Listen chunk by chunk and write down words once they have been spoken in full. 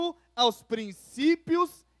aos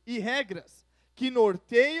princípios e regras que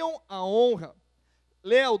norteiam a honra.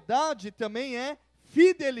 Lealdade também é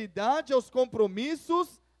fidelidade aos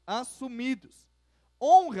compromissos assumidos.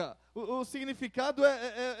 Honra, o significado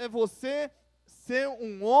é você ser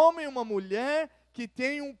um homem, uma mulher que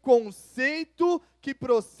tem um conceito que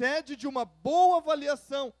procede de uma boa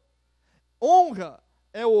avaliação. Honra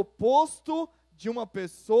é o oposto de uma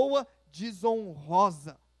pessoa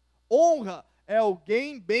desonrosa. Honra é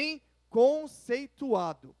alguém bem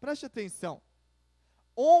conceituado. Preste atenção.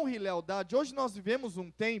 Honra e lealdade. Hoje nós vivemos um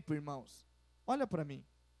tempo, irmãos, olha para mim,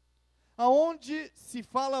 aonde se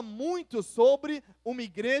fala muito sobre uma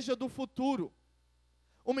igreja do futuro,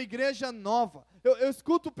 uma igreja nova. Eu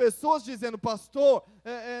escuto pessoas dizendo, pastor,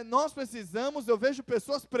 nós precisamos, eu vejo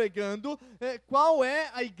pessoas pregando, qual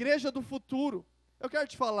é a igreja do futuro? Eu quero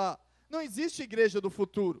te falar, não existe igreja do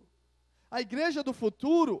futuro. A igreja do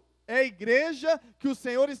futuro é a igreja que o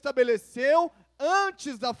Senhor estabeleceu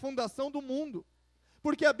antes da fundação do mundo.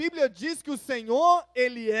 Porque a Bíblia diz que o Senhor,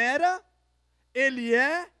 Ele era, Ele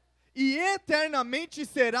é e eternamente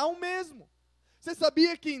será o mesmo. Você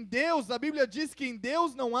sabia que em Deus, a Bíblia diz que em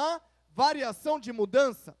Deus não há variação de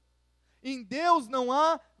mudança? Em Deus não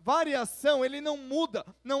há variação, Ele não muda,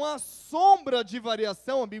 não há sombra de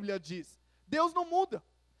variação, a Bíblia diz. Deus não muda.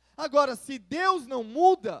 Agora, se Deus não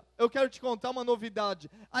muda, eu quero te contar uma novidade.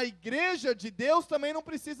 A igreja de Deus também não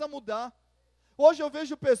precisa mudar. Hoje eu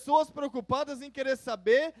vejo pessoas preocupadas em querer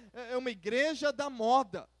saber, uma igreja da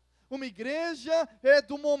moda, uma igreja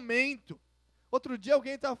do momento. Outro dia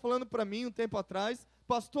alguém estava falando para mim, um tempo atrás,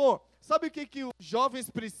 pastor, sabe o que os jovens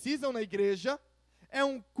precisam na igreja? É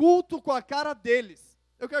um culto com a cara deles.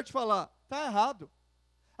 Eu quero te falar, está errado.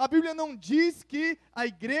 A Bíblia não diz que a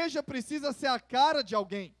igreja precisa ser a cara de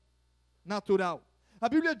alguém natural. A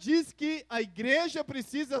Bíblia diz que a igreja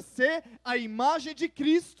precisa ser a imagem de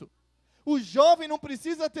Cristo. O jovem não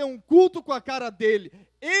precisa ter um culto com a cara dele,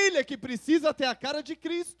 ele é que precisa ter a cara de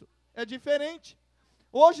Cristo. É diferente.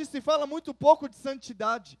 Hoje se fala muito pouco de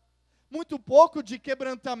santidade, muito pouco de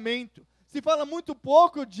quebrantamento, se fala muito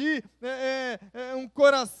pouco de um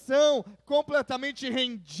coração completamente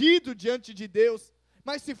rendido diante de Deus,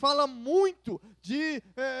 mas se fala muito de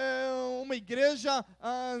uma igreja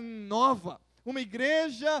nova, uma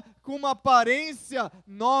igreja com uma aparência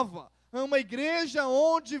nova, uma igreja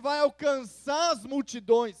onde vai alcançar as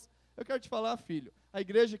multidões. Eu quero te falar, filho, a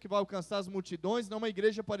igreja que vai alcançar as multidões não é uma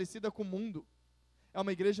igreja parecida com o mundo, é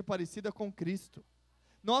uma igreja parecida com Cristo.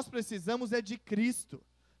 Nós precisamos de Cristo.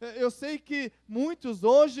 Eu sei que muitos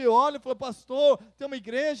hoje olham e falam, pastor, tem uma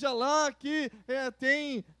igreja lá que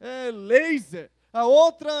tem laser, a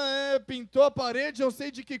outra pintou a parede, eu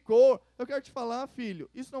sei de que cor. Eu quero te falar, filho,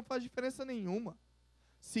 isso não faz diferença nenhuma.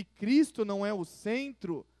 Se Cristo não é o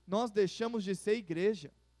centro, nós deixamos de ser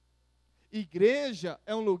igreja. Igreja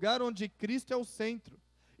é um lugar onde Cristo é o centro.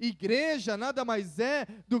 Igreja nada mais é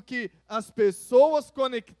do que as pessoas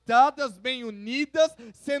conectadas, bem unidas,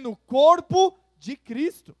 sendo o corpo de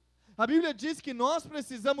Cristo. A Bíblia diz que nós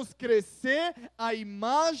precisamos crescer a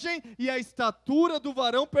imagem e a estatura do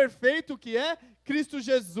varão perfeito que é Cristo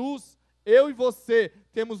Jesus. Eu e você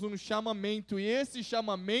temos um chamamento, e esse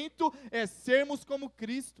chamamento é sermos como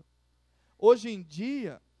Cristo. Hoje em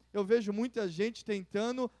dia, eu vejo muita gente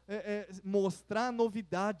tentando mostrar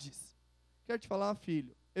novidades. Quero te falar,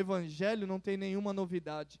 filho, Evangelho não tem nenhuma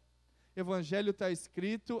novidade. Evangelho está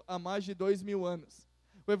escrito há mais de 2000 anos.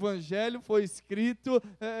 O Evangelho foi escrito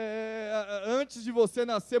antes de você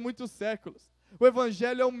nascer, muitos séculos. O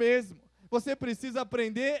Evangelho é o mesmo. Você precisa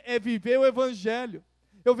aprender viver o Evangelho.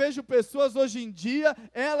 Eu vejo pessoas hoje em dia,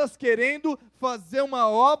 elas querendo fazer uma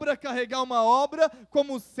obra, carregar uma obra,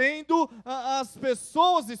 como sendo as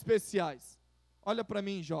pessoas especiais. Olha para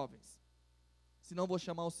mim, jovens, senão vou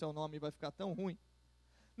chamar o seu nome e vai ficar tão ruim.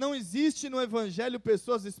 Não existe no Evangelho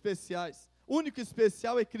pessoas especiais. O único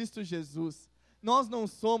especial é Cristo Jesus. Nós não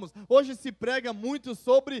somos. Hoje se prega muito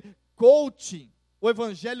sobre coaching, o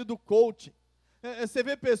Evangelho do coaching. Você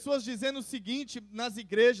vê pessoas dizendo o seguinte nas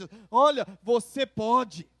igrejas: olha, você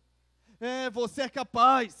pode, você é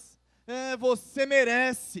capaz, você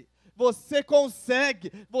merece, você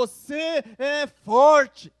consegue, você é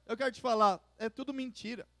forte. Eu quero te falar, é tudo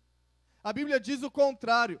mentira. A Bíblia diz o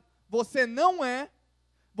contrário: você não é,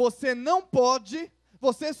 você não pode,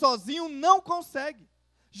 você sozinho não consegue.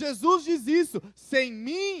 Jesus diz isso: sem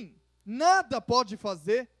mim nada pode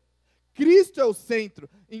fazer. Cristo é o centro.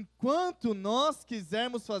 Enquanto nós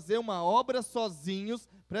quisermos fazer uma obra sozinhos,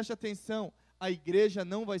 preste atenção, a igreja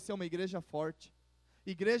não vai ser uma igreja forte.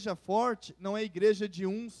 Igreja forte não é igreja de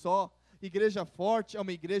um só. Igreja forte é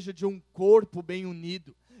uma igreja de um corpo bem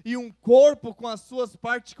unido. e um corpo com as suas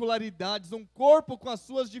particularidades, um corpo com as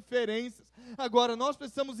suas diferenças. Agora, nós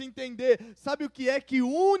precisamos entender, sabe o que é que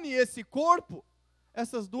une esse corpo?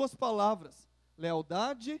 Essas duas palavras,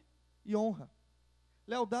 lealdade e honra.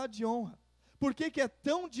 Lealdade e honra. Por que é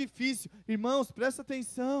tão difícil? Irmãos, presta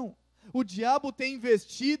atenção. O diabo tem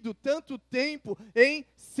investido tanto tempo em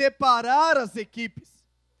separar as equipes,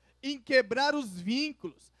 em quebrar os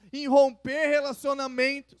vínculos, em romper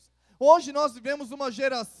relacionamentos. Hoje nós vivemos uma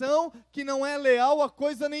geração que não é leal a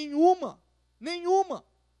coisa nenhuma. Nenhuma.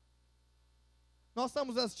 Nós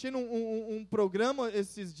estamos assistindo um programa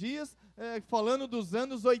esses dias, falando dos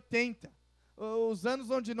anos 80. Os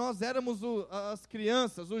anos onde nós éramos as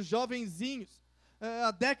crianças, os jovenzinhos,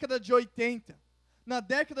 a década de 80. Na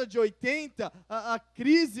década de 80, a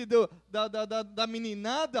crise da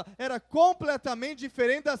meninada era completamente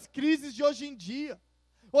diferente das crises de hoje em dia.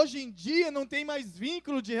 Hoje em dia não tem mais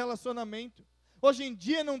vínculo de relacionamento. Hoje em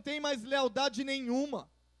dia não tem mais lealdade nenhuma.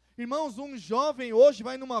 Irmãos, um jovem hoje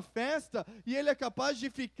vai numa festa e ele é capaz de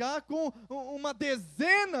ficar com uma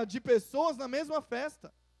dezena de pessoas na mesma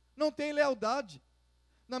festa. Não tem lealdade.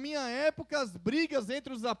 Na minha época, as brigas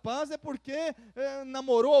entre os rapazes é porque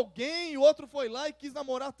namorou alguém e o outro foi lá e quis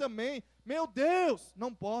namorar também. Meu Deus,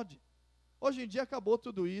 não pode. Hoje em dia acabou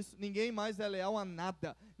tudo isso. Ninguém mais é leal a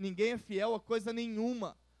nada. Ninguém é fiel a coisa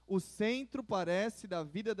nenhuma. O centro, parece, da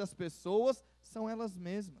vida das pessoas são elas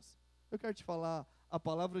mesmas. Eu quero te falar, a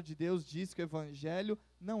palavra de Deus diz que o evangelho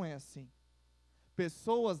não é assim.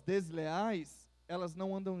 Pessoas desleais, elas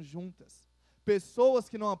não andam juntas. Pessoas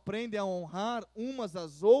que não aprendem a honrar umas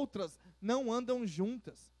às outras, não andam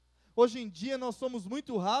juntas. Hoje em dia nós somos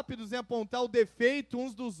muito rápidos em apontar o defeito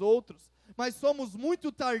uns dos outros, mas somos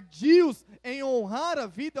muito tardios em honrar a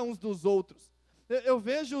vida uns dos outros. Eu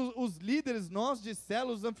vejo os líderes, nós de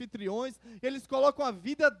células, os anfitriões, eles colocam a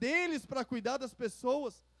vida deles para cuidar das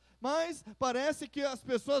pessoas, mas parece que as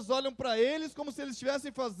pessoas olham para eles como se eles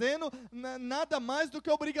estivessem fazendo nada mais do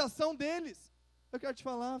que a obrigação deles. Eu quero te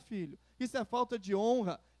falar, filho, isso é falta de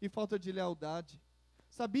honra e falta de lealdade.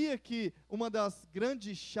 Sabia que uma das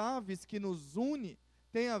grandes chaves que nos une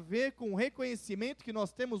tem a ver com o reconhecimento que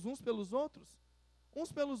nós temos uns pelos outros?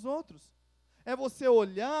 Uns pelos outros. É você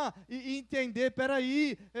olhar e entender,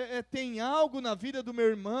 peraí, tem algo na vida do meu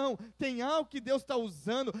irmão, tem algo que Deus está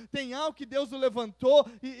usando, tem algo que Deus o levantou,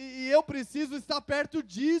 e eu preciso estar perto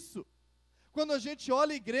disso. Quando a gente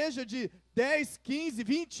olha a igreja de 10, 15,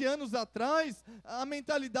 20 anos atrás, a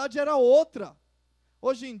mentalidade era outra.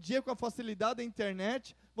 Hoje em dia, com a facilidade da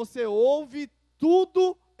internet, você ouve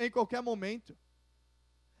tudo em qualquer momento.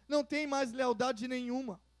 Não tem mais lealdade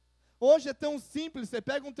nenhuma. Hoje é tão simples, você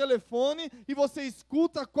pega um telefone e você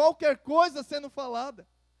escuta qualquer coisa sendo falada.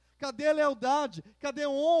 Cadê a lealdade? Cadê a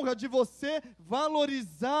honra de você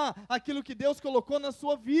valorizar aquilo que Deus colocou na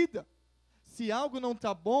sua vida? Se algo não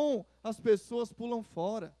está bom, as pessoas pulam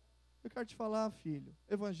fora. Eu quero te falar, filho,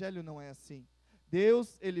 evangelho não é assim.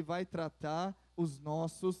 Deus, Ele vai tratar os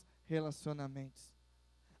nossos relacionamentos.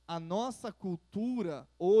 A nossa cultura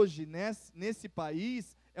hoje, nesse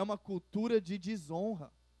país, é uma cultura de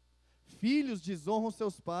desonra. Filhos desonram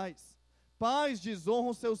seus pais. Pais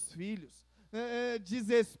desonram seus filhos.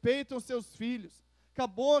 Desrespeitam seus filhos.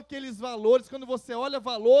 Acabou aqueles valores, quando você olha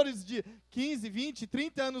valores de 15, 20,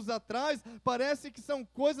 30 anos atrás, parece que são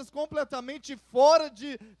coisas completamente fora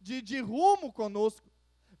de rumo conosco.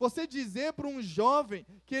 Você dizer para um jovem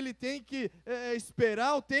que ele tem que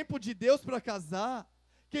esperar o tempo de Deus para casar,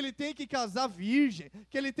 que ele tem que casar virgem,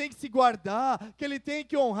 que ele tem que se guardar, que ele tem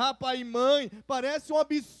que honrar pai e mãe, parece um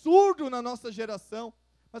absurdo na nossa geração.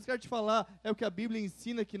 Mas quero te falar, é o que a Bíblia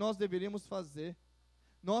ensina que nós deveríamos fazer.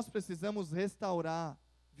 Nós precisamos restaurar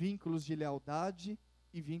vínculos de lealdade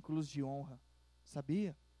e vínculos de honra.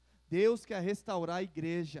 Sabia? Deus quer restaurar a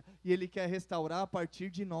igreja e Ele quer restaurar a partir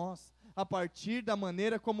de nós, a partir da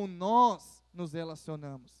maneira como nós nos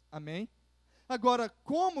relacionamos. Amém? Agora,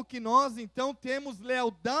 como que nós então temos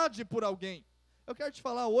lealdade por alguém? Eu quero te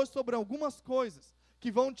falar hoje sobre algumas coisas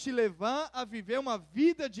que vão te levar a viver uma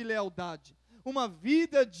vida de lealdade, uma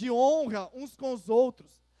vida de honra uns com os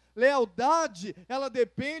outros. Lealdade, ela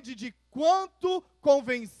depende de quanto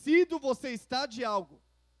convencido você está de algo.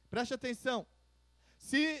 Preste atenção.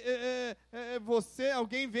 Se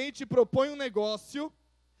alguém vem e te propõe um negócio,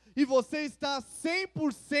 e você está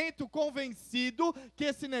 100% convencido que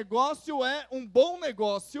esse negócio é um bom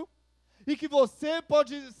negócio, e que você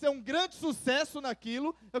pode ser um grande sucesso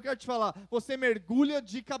naquilo, eu quero te falar, você mergulha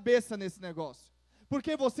de cabeça nesse negócio,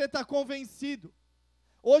 porque você está convencido.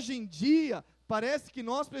 Hoje em dia, parece que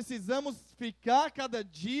nós precisamos ficar cada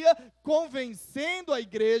dia convencendo a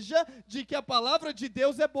igreja de que a palavra de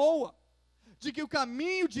Deus é boa, de que o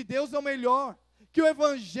caminho de Deus é o melhor, que o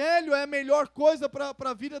evangelho é a melhor coisa para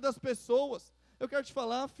a vida das pessoas. Eu quero te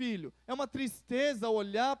falar, filho, é uma tristeza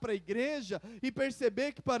olhar para a igreja e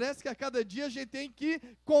perceber que parece que a cada dia a gente tem que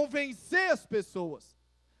convencer as pessoas.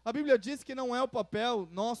 A Bíblia diz que não é o papel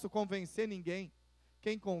nosso convencer ninguém.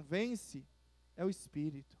 Quem convence é o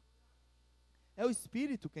Espírito. É o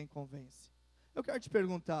Espírito quem convence. Eu quero te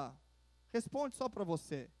perguntar, responde só para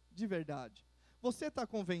você, de verdade. Você está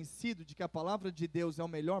convencido de que a palavra de Deus é o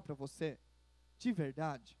melhor para você? De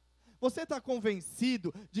verdade? Você está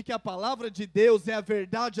convencido de que a palavra de Deus é a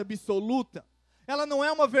verdade absoluta? Ela não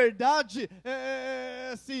é uma verdade,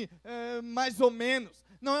 mais ou menos.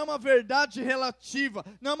 Não é uma verdade relativa.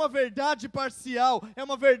 Não é uma verdade parcial. É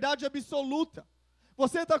uma verdade absoluta.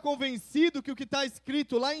 Você está convencido que o que está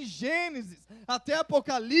escrito lá em Gênesis até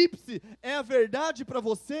Apocalipse é a verdade para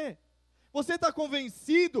você? Você está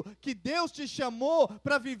convencido que Deus te chamou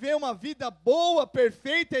para viver uma vida boa,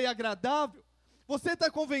 perfeita e agradável? Você está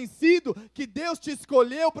convencido que Deus te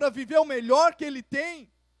escolheu para viver o melhor que Ele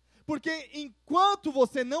tem? Porque enquanto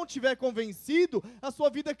você não estiver convencido, a sua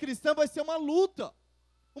vida cristã vai ser uma luta,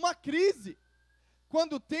 uma crise.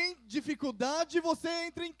 Quando tem dificuldade, você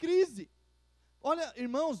entra em crise. Olha,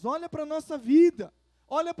 irmãos, olha para a nossa vida,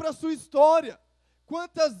 olha para a sua história.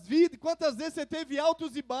 Quantas vezes você teve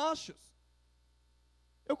altos e baixos?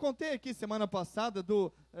 Eu contei aqui semana passada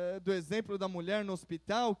do exemplo da mulher no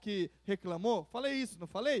hospital que reclamou. Falei isso, não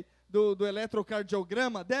falei? Do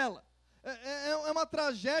eletrocardiograma dela. É uma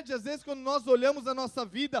tragédia, às vezes, quando nós olhamos a nossa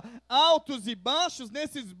vida, altos e baixos.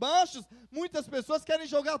 Nesses baixos, muitas pessoas querem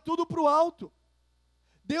jogar tudo para o alto.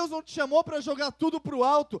 Deus não te chamou para jogar tudo para o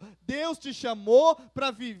alto. Deus te chamou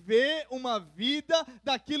para viver uma vida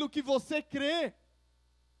daquilo que você crê.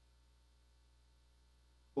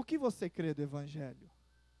 O que você crê do Evangelho?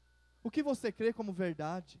 O que você crê como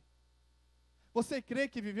verdade? Você crê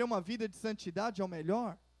que viver uma vida de santidade é o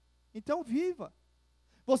melhor? Então viva.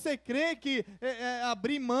 Você crê que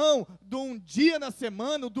abrir mão de um dia na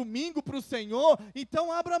semana, o domingo para o Senhor?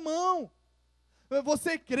 Então abra mão.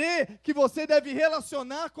 Você crê que você deve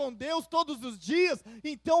relacionar com Deus todos os dias?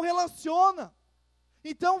 Então relaciona.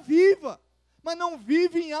 Então viva. Mas não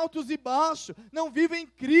vive em altos e baixos. Não vive em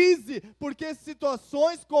crise, porque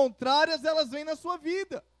situações contrárias elas vêm na sua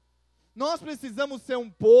vida. Nós precisamos ser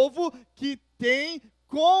um povo que tem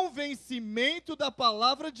convencimento da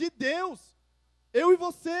palavra de Deus. Eu e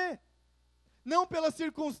você. Não pela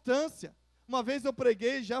circunstância. Uma vez eu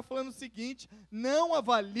preguei já falando o seguinte: não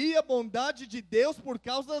avalie a bondade de Deus por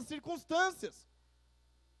causa das circunstâncias.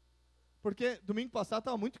 Porque domingo passado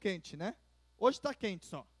estava muito quente, né? Hoje está quente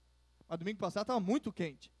só. Mas domingo passado estava muito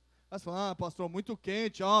quente. Mas falam, pastor, muito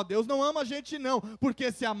quente. Deus não ama a gente não.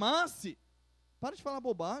 Porque se amasse, para de falar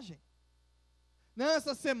bobagem. Não,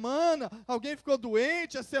 essa semana alguém ficou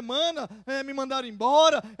doente, essa semana me mandaram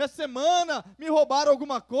embora, essa semana me roubaram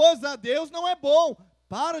alguma coisa. Deus não é bom.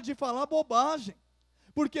 Para de falar bobagem,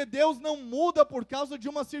 porque Deus não muda por causa de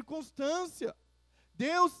uma circunstância.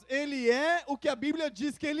 Deus, Ele é o que a Bíblia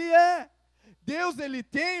diz que Ele é. Deus, Ele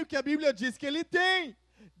tem o que a Bíblia diz que Ele tem.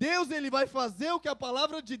 Deus, Ele vai fazer o que a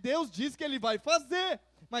palavra de Deus diz que Ele vai fazer.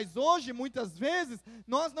 Mas hoje, muitas vezes,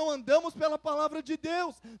 nós não andamos pela palavra de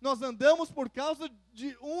Deus, nós andamos por causa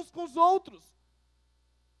de uns com os outros.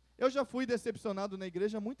 Eu já fui decepcionado na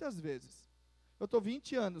igreja muitas vezes. Eu estou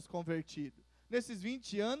 20 anos convertido. Nesses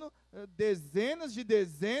 20 anos, dezenas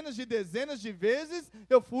de vezes,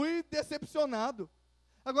 eu fui decepcionado.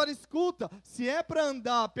 Agora escuta, se é para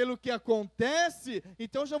andar pelo que acontece,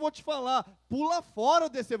 então já vou te falar, pula fora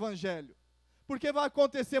desse evangelho. Porque vai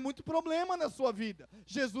acontecer muito problema na sua vida.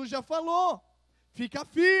 Jesus já falou, fica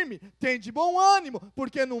firme, tem de bom ânimo,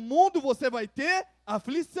 porque no mundo você vai ter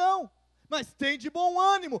aflição. Mas tem de bom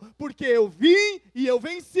ânimo, porque eu vim e eu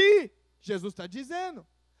venci. Jesus está dizendo.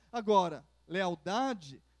 Agora,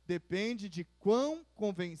 lealdade depende de quão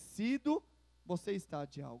convencido você está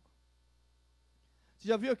de algo. Você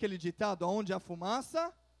já viu aquele ditado, aonde há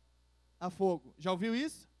fumaça, há fogo? Já ouviu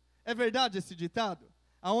isso? É verdade esse ditado?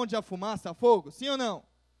 Aonde há fumaça, há fogo? Sim ou não?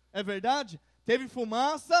 É verdade? Teve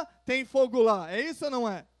fumaça, tem fogo lá. É isso ou não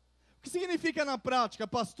é? O que significa na prática?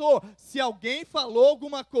 Pastor, se alguém falou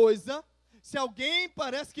alguma coisa, se alguém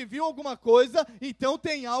parece que viu alguma coisa, então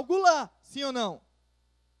tem algo lá. Sim ou não?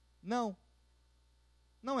 Não.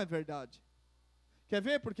 Não é verdade. Quer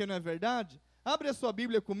ver por que não é verdade? Abre a sua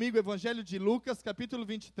Bíblia comigo, Evangelho de Lucas, capítulo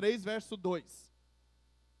 23, verso 2.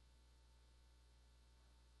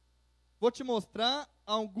 Vou te mostrar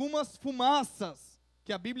algumas fumaças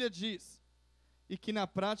que a Bíblia diz e que na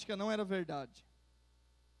prática não era verdade.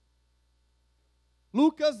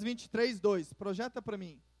 Lucas 23, 2. Projeta para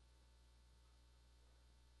mim.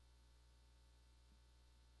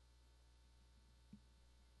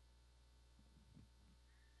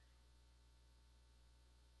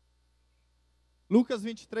 Lucas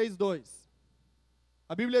 23, 2.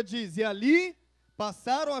 A Bíblia diz: e ali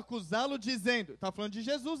passaram a acusá-lo, dizendo, está falando de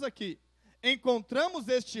Jesus aqui, encontramos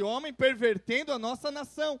este homem pervertendo a nossa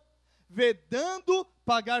nação, vedando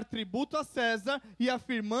pagar tributo a César e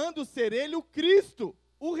afirmando ser ele o Cristo,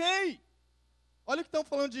 o rei. Olha o que estão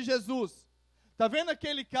falando de Jesus. Está vendo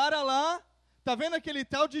aquele cara lá? Está vendo aquele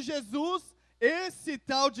tal de Jesus? Esse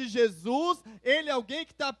tal de Jesus, ele é alguém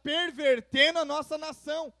que está pervertendo a nossa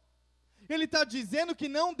nação. Ele está dizendo que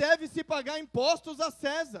não deve se pagar impostos a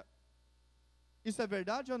César. Isso é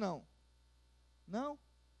verdade ou não? Não.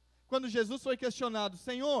 Quando Jesus foi questionado,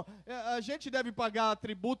 Senhor, a gente deve pagar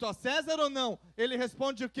tributo a César ou não? Ele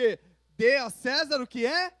responde o quê? Dê a César o que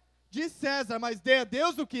é de César, mas dê a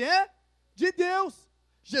Deus o que é de Deus.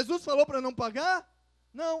 Jesus falou para não pagar?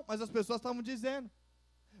 Não, mas as pessoas estavam dizendo.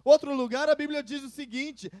 Outro lugar a Bíblia diz o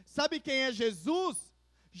seguinte, sabe quem é Jesus?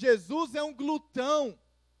 Jesus é um glutão,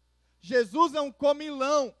 Jesus é um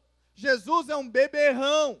comilão, Jesus é um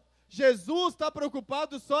beberrão, Jesus está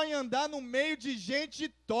preocupado só em andar no meio de gente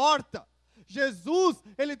torta. Jesus,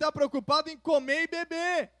 ele está preocupado em comer e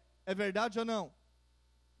beber. É verdade ou não?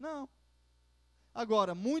 Não.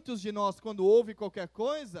 Agora, muitos de nós, quando ouvem qualquer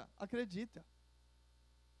coisa, acreditam.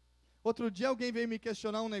 Outro dia alguém veio me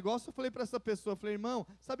questionar um negócio, eu falei para essa pessoa, falei, irmão,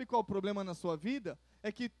 sabe qual é o problema na sua vida?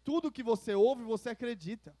 É que tudo que você ouve, você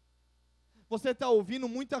acredita. Você está ouvindo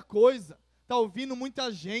muita coisa, está ouvindo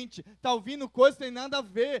muita gente, está ouvindo coisa que tem nada a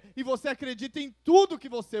ver, e você acredita em tudo que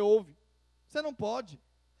você ouve. Você não pode.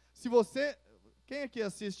 Se você, quem aqui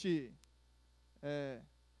assiste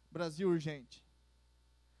Brasil Urgente?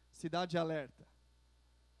 Cidade Alerta?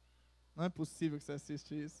 Não é possível que você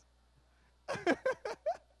assiste isso.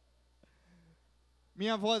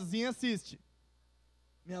 Minha avózinha assiste.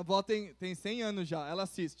 Minha avó tem 100 anos já, ela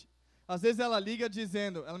assiste. Às vezes ela liga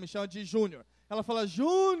dizendo, ela me chama de Júnior. Ela fala,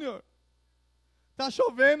 Júnior, tá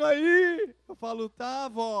chovendo aí? Eu falo, tá,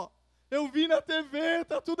 vó. Eu vi na TV,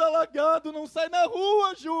 tá tudo alagado, não sai na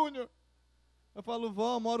rua, Júnior. Eu falo,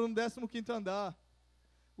 vó, eu moro no 15º andar.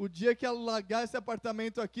 O dia que alagar esse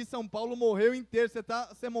apartamento aqui, São Paulo morreu inteiro,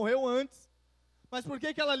 você morreu antes. Mas por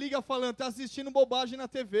que ela liga falando, tá assistindo bobagem na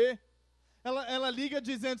TV? Ela liga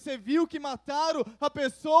dizendo, você viu que mataram a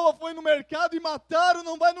pessoa, foi no mercado e mataram,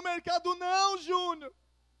 não vai no mercado não, Júnior.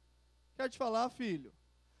 Quero te falar, filho,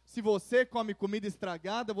 se você come comida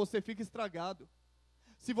estragada, você fica estragado.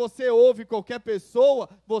 Se você ouve qualquer pessoa,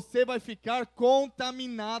 você vai ficar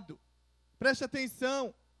contaminado. Preste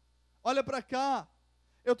atenção, olha para cá,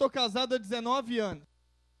 eu estou casado há 19 anos.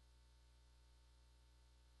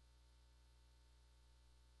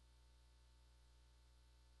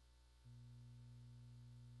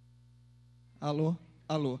 Alô,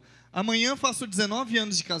 alô. Amanhã faço 19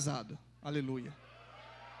 anos de casado. Aleluia.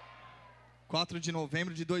 4 de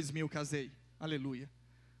novembro de 2000 casei. Aleluia.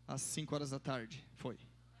 Às 5 horas da tarde. Foi.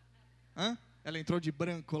 Ela entrou de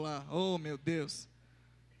branco lá. Oh, meu Deus.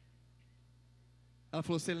 Ela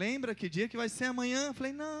falou, você lembra que dia que vai ser amanhã? Eu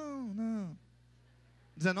falei, não.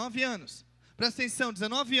 19 anos. Presta atenção,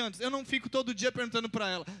 19 anos. Eu não fico todo dia perguntando para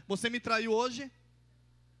ela, você me traiu hoje?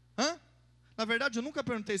 Na verdade, eu nunca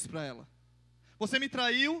perguntei isso para ela. Você me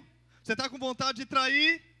traiu? Você está com vontade de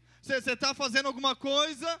trair? Você está fazendo alguma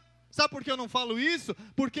coisa? Sabe por que eu não falo isso?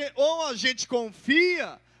 Porque ou a gente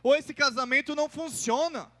confia, ou esse casamento não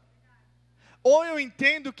funciona. Ou eu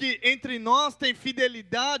entendo que entre nós tem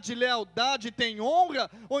fidelidade, lealdade, tem honra,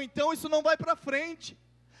 ou então isso não vai para frente.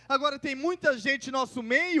 Agora tem muita gente no nosso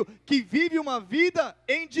meio que vive uma vida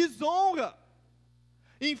em desonra,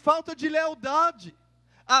 em falta de lealdade,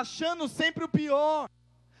 achando sempre o pior.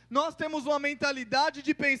 Nós temos uma mentalidade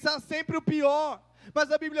de pensar sempre o pior,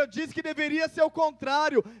 mas a Bíblia diz que deveria ser o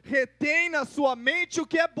contrário. Retém na sua mente o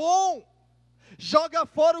que é bom, joga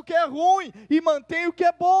fora o que é ruim e mantém o que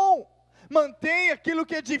é bom. Mantém aquilo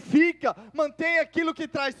que edifica, mantém aquilo que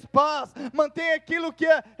traz paz, mantém aquilo que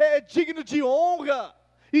é digno de honra,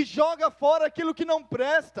 e joga fora aquilo que não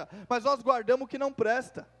presta. Mas nós guardamos o que não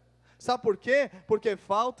presta. Sabe por quê? Porque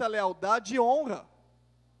falta lealdade e honra.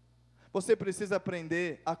 Você precisa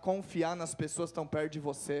aprender a confiar nas pessoas que estão perto de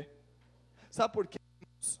você. Sabe por quê?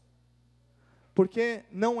 Porque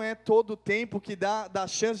não é todo o tempo que dá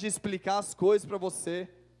chance de explicar as coisas para você.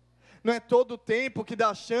 Não é todo o tempo que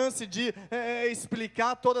dá chance de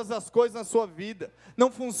explicar todas as coisas na sua vida.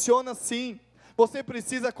 Não funciona assim. Você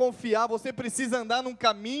precisa confiar, você precisa andar num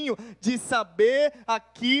caminho de saber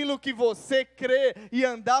aquilo que você crê e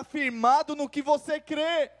andar firmado no que você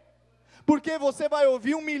crê. Porque você vai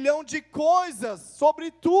ouvir 1 milhão de coisas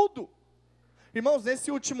sobre tudo. Irmãos,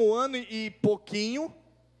 nesse último ano e pouquinho,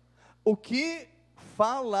 o que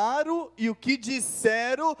falaram e o que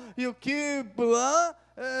disseram e o que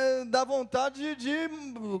dá vontade de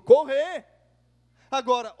correr.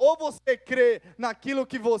 Agora, ou você crê naquilo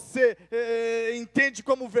que você entende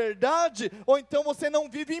como verdade, ou então você não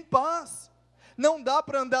vive em paz. Não dá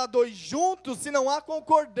para andar dois juntos se não há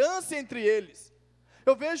concordância entre eles.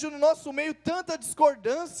 Eu vejo no nosso meio tanta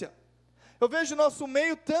discordância. Eu vejo no nosso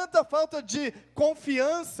meio tanta falta de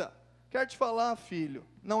confiança. Quero te falar, filho,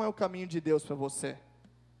 não é o caminho de Deus para você.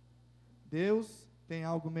 Deus tem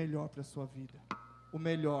algo melhor para a sua vida. O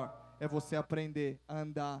melhor é você aprender a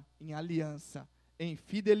andar em aliança, em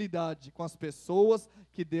fidelidade com as pessoas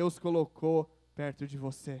que Deus colocou perto de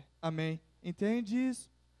você. Amém? Entende isso?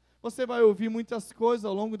 Você vai ouvir muitas coisas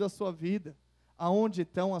ao longo da sua vida. Aonde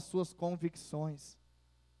estão as suas convicções?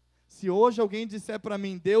 Se hoje alguém disser para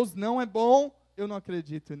mim, Deus não é bom, eu não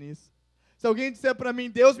acredito nisso. Se alguém disser para mim,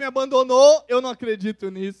 Deus me abandonou, eu não acredito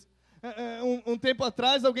nisso. Um tempo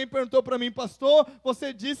atrás, alguém perguntou para mim, pastor,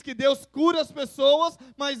 você diz que Deus cura as pessoas,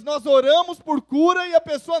 mas nós oramos por cura e a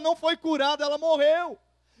pessoa não foi curada, ela morreu.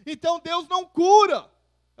 Então Deus não cura.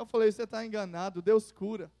 Eu falei, você está enganado, Deus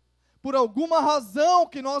cura. Por alguma razão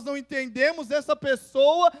que nós não entendemos, essa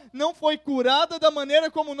pessoa não foi curada da maneira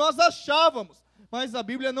como nós achávamos. Mas a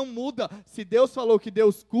Bíblia não muda. Se Deus falou que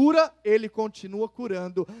Deus cura, Ele continua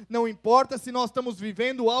curando. Não importa se nós estamos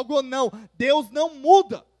vivendo algo ou não. Deus não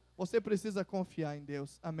muda. Você precisa confiar em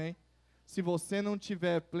Deus. Amém? Se você não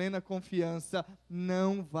tiver plena confiança,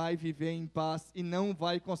 não vai viver em paz e não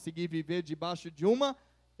vai conseguir viver debaixo de uma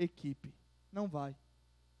equipe. Não vai.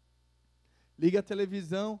 Liga a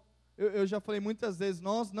televisão. Eu já falei muitas vezes,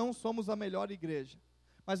 nós não somos a melhor igreja.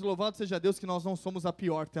 Mas louvado seja Deus que nós não somos a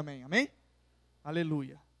pior também. Amém?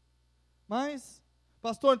 Aleluia. Mas,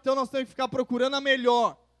 pastor, então nós temos que ficar procurando a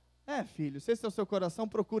melhor. Filho, se esse é o seu coração,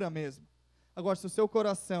 procura mesmo. Agora, se o seu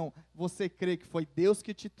coração, você crê que foi Deus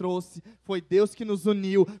que te trouxe, foi Deus que nos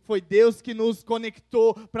uniu, foi Deus que nos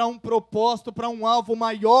conectou para um propósito, para um alvo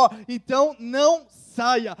maior, então não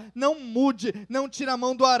saia, não mude, não tire a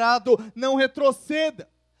mão do arado, não retroceda.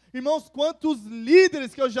 Irmãos, quantos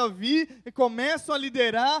líderes que eu já vi começam a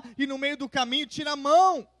liderar e no meio do caminho tira a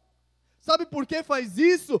mão. Sabe por que faz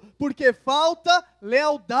isso? Porque falta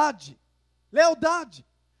lealdade. Lealdade.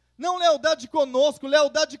 Não lealdade conosco,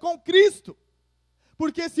 lealdade com Cristo.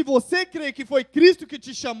 Porque se você crê que foi Cristo que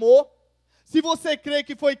te chamou, se você crê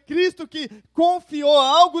que foi Cristo que confiou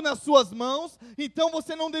algo nas suas mãos, então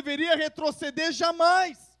você não deveria retroceder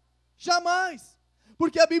jamais. Jamais.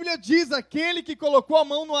 Porque a Bíblia diz, aquele que colocou a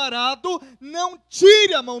mão no arado, não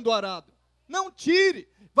tire a mão do arado. Não tire.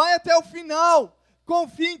 Vai até o final.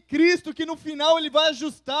 Confie em Cristo que no final Ele vai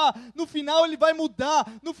ajustar, no final Ele vai mudar,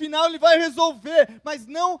 no final Ele vai resolver, mas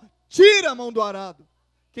não tira a mão do arado.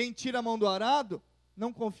 Quem tira a mão do arado,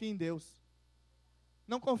 não confia em Deus.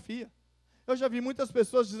 Não confia. Eu já vi muitas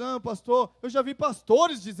pessoas dizendo, pastor, eu já vi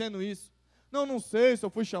pastores dizendo isso. Não sei se eu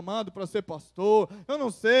fui chamado para ser pastor, eu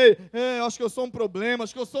não sei, acho que eu sou um problema,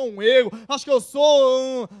 acho que eu sou um erro, acho que eu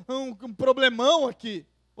sou um problemão aqui.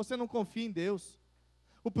 Você não confia em Deus.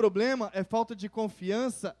 O problema é falta de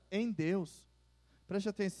confiança em Deus. Preste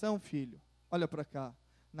atenção, filho. Olha para cá.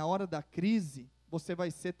 Na hora da crise, você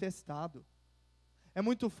vai ser testado. É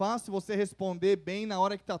muito fácil você responder bem na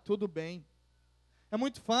hora que está tudo bem. É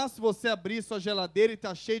muito fácil você abrir sua geladeira e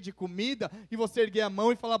está cheio de comida e você erguer a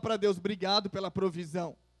mão e falar para Deus, obrigado pela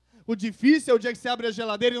provisão. O difícil é o dia que você abre a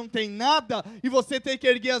geladeira e não tem nada e você tem que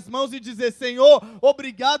erguer as mãos e dizer, Senhor,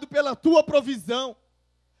 obrigado pela tua provisão.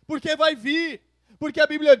 Porque vai vir. Porque a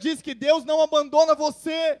Bíblia diz que Deus não abandona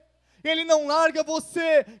você, Ele não larga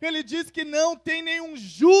você, Ele diz que não tem nenhum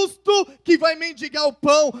justo que vai mendigar o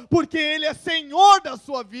pão, porque Ele é Senhor da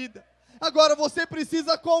sua vida. Agora você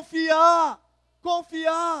precisa confiar,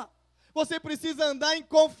 você precisa andar em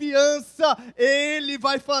confiança, Ele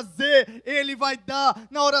vai fazer, Ele vai dar,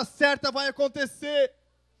 na hora certa vai acontecer.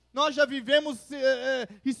 Nós já vivemos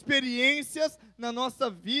experiências na nossa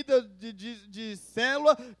vida de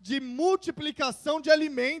célula, de multiplicação de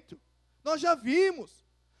alimento. Nós já vimos.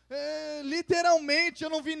 Literalmente, eu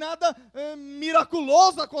não vi nada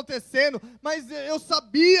miraculoso acontecendo, mas eu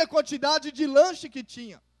sabia a quantidade de lanche que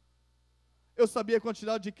tinha. Eu sabia a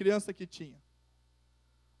quantidade de criança que tinha.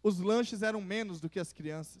 Os lanches eram menos do que as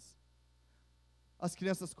crianças. As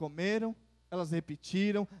crianças comeram, elas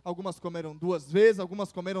repetiram, algumas comeram 2 vezes,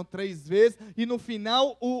 algumas comeram 3 vezes, e no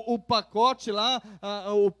final o pacote lá,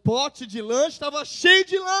 o pote de lanche estava cheio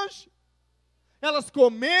de lanche. Elas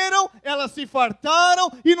comeram, elas se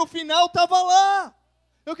fartaram, e no final estava lá.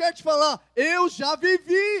 Eu quero te falar, eu já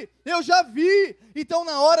vivi, eu já vi. Então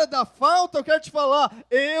na hora da falta, eu quero te falar,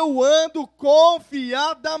 eu ando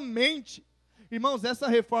confiadamente. Irmãos, essa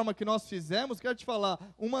reforma que nós fizemos, quero te falar,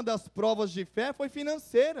 uma das provas de fé foi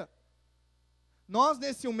financeira. Nós,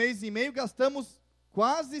 nesse 1 mês e meio, gastamos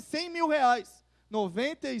quase 100 mil reais.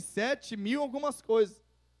 97 mil algumas coisas.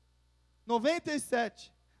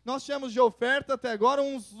 97. Nós tínhamos de oferta até agora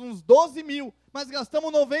uns 12 mil, mas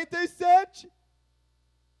gastamos 97.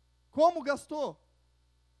 Como gastou?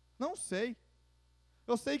 Não sei.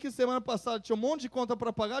 Eu sei que semana passada tinha um monte de conta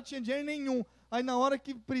para pagar, não tinha dinheiro nenhum. Aí na hora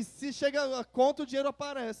que precisa, chega a conta, o dinheiro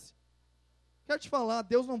aparece. Quero te falar,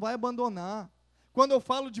 Deus não vai abandonar. Quando eu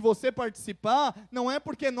falo de você participar, não é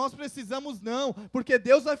porque nós precisamos não, porque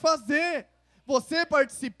Deus vai fazer. Você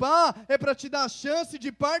participar é para te dar a chance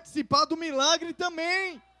de participar do milagre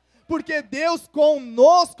também. Porque Deus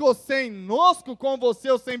conosco ou senosco, com você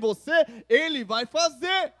ou sem você, Ele vai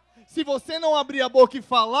fazer. Se você não abrir a boca e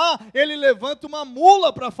falar, Ele levanta uma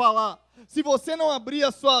mula para falar. Se você não abrir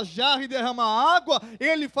a sua jarra e derramar água,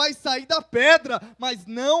 Ele faz sair da pedra, mas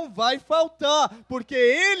não vai faltar, porque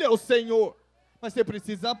Ele é o Senhor. Mas você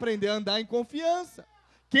precisa aprender a andar em confiança.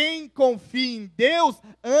 Quem confia em Deus,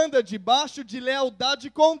 anda debaixo de lealdade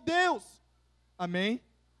com Deus. Amém?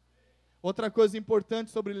 Outra coisa importante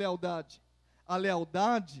sobre lealdade. A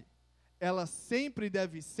lealdade, ela sempre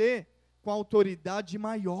deve ser com autoridade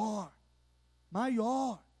maior.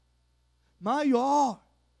 Maior. Maior.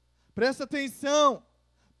 Presta atenção.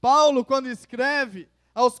 Paulo, quando escreve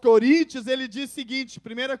aos Coríntios, ele diz o seguinte,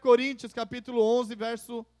 1 Coríntios, capítulo 11,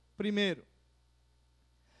 verso 1.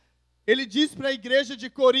 Ele diz para a igreja de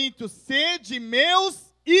Corinto, sede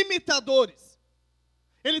meus imitadores.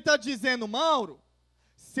 Ele está dizendo, Mauro,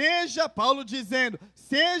 Paulo dizendo,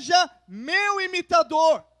 seja meu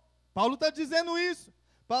imitador. Paulo está dizendo isso.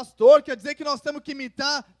 Pastor, quer dizer que nós temos que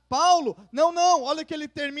imitar Paulo? Não, olha que ele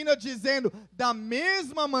termina dizendo, da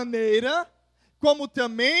mesma maneira, como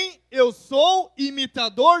também eu sou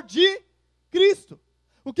imitador de Cristo.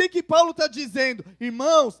 O que Paulo está dizendo?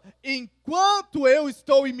 Irmãos, enquanto eu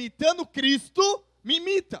estou imitando Cristo, me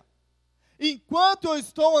imita. Enquanto eu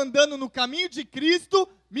estou andando no caminho de Cristo,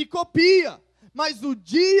 me copia. Mas o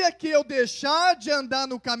dia que eu deixar de andar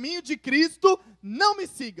no caminho de Cristo, não me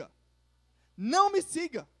siga. Não me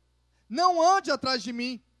siga. Não ande atrás de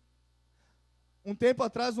mim. Um tempo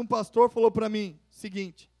atrás, um pastor falou para mim o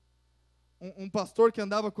seguinte. Um pastor que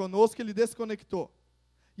andava conosco, ele desconectou.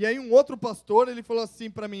 E aí um outro pastor, ele falou assim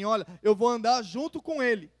para mim, olha, eu vou andar junto com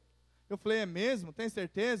ele. Eu falei, é mesmo? Tem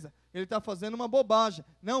certeza? Ele está fazendo uma bobagem.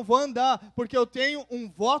 Não, vou andar, porque eu tenho um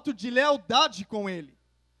voto de lealdade com ele.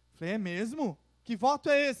 Eu falei, é mesmo? Que voto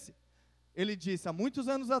é esse? Ele disse, há muitos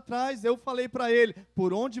anos atrás, eu falei para ele,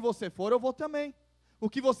 por onde você for, eu vou também. O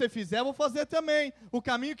que você fizer, eu vou fazer também. O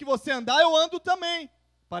caminho que você andar, eu ando também.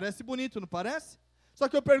 Parece bonito, não parece? Só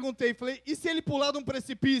que eu perguntei, falei, e se ele pular de um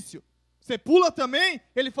precipício? Você pula também?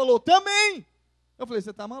 Ele falou, também. Eu falei,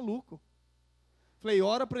 você está maluco. Falei,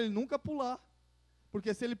 ora para ele nunca pular.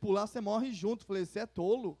 Porque se ele pular, você morre junto. Falei, você é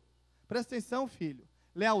tolo. Presta atenção, filho.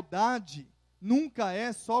 Lealdade nunca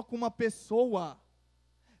é só com uma pessoa.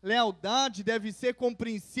 Lealdade deve ser com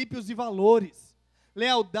princípios e valores.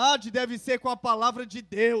 Lealdade deve ser com a palavra de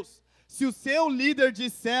Deus. Se o seu líder de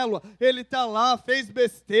célula, ele está lá, fez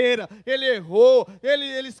besteira, ele errou,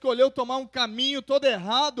 ele escolheu tomar um caminho todo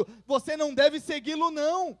errado, você não deve segui-lo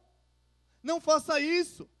não. Não faça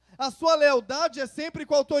isso. A sua lealdade é sempre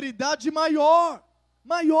com a autoridade maior.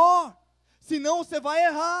 Maior. Senão você vai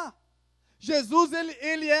errar. Jesus,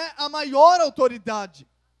 ele é a maior autoridade.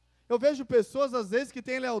 Eu vejo pessoas, às vezes, que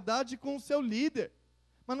têm lealdade com o seu líder,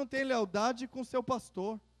 mas não tem lealdade com o seu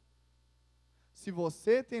pastor. Se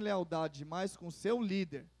você tem lealdade mais com o seu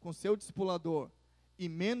líder, com o seu discipulador, e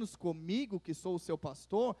menos comigo, que sou o seu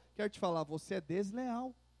pastor, quero te falar, você é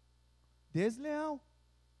desleal. Desleal.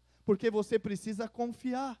 Porque você precisa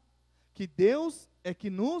confiar que Deus é que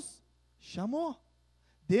nos chamou.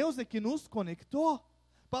 Deus é que nos conectou.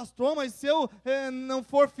 Pastor, mas se eu não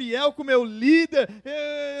for fiel com o meu líder,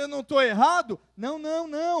 eu não estou errado? Não.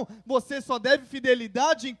 Você só deve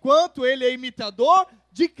fidelidade enquanto ele é imitador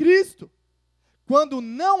de Cristo. Quando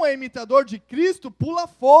não é imitador de Cristo, pula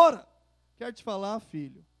fora. Quero te falar,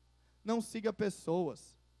 filho, não siga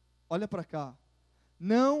pessoas. Olha para cá.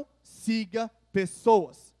 Não siga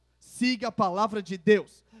pessoas. Siga a palavra de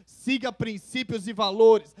Deus. Siga princípios e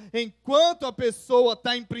valores. Enquanto a pessoa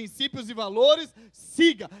está em princípios e valores,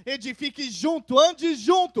 siga, edifique junto, ande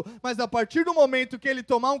junto. Mas a partir do momento que ele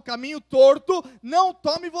tomar um caminho torto, não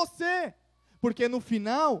tome você. Porque no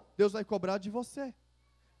final, Deus vai cobrar de você.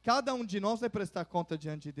 Cada um de nós vai prestar conta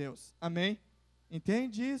diante de Deus. Amém?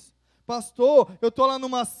 Entende isso? Pastor, eu estou lá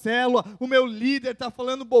numa célula, o meu líder está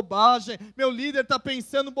falando bobagem, meu líder está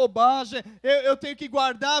pensando bobagem, eu tenho que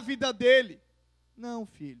guardar a vida dele. Não,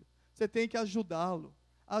 filho, você tem que ajudá-lo.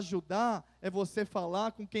 Ajudar é você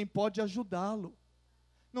falar com quem pode ajudá-lo.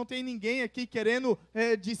 Não tem ninguém aqui querendo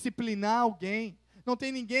disciplinar alguém. Não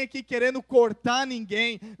tem ninguém aqui querendo cortar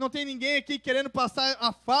ninguém. Não tem ninguém aqui querendo passar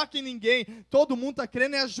a faca em ninguém. Todo mundo está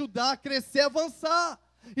querendo ajudar a crescer, avançar.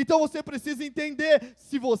 Então você precisa entender,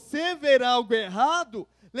 se você ver algo errado,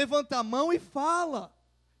 levanta a mão e fala.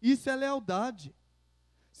 Isso é lealdade.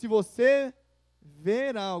 Se você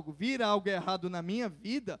vir algo errado na minha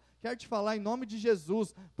vida, quero te falar em nome de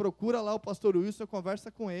Jesus, procura lá o pastor Wilson,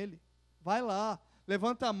 conversa com ele. Vai lá,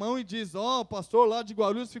 levanta a mão e diz, o pastor lá de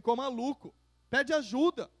Guarulhos ficou maluco. Pede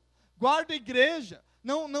ajuda, guarda a igreja.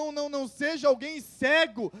 Não seja alguém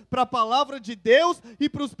cego para a palavra de Deus e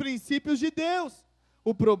para os princípios de Deus.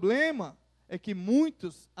 O problema é que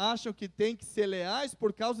muitos acham que tem que ser leais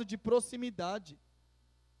por causa de proximidade.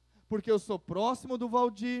 Porque eu sou próximo do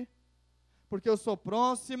Valdir, porque eu sou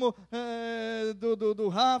próximo do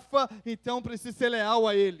Rafa, então preciso ser leal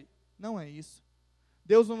a ele. Não é isso.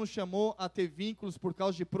 Deus não nos chamou a ter vínculos por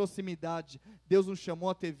causa de proximidade. Deus nos chamou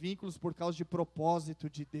a ter vínculos por causa de propósito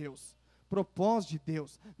de Deus. Propósito de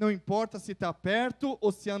Deus. Não importa se está perto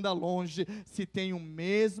ou se anda longe, se tem o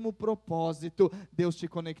mesmo propósito, Deus te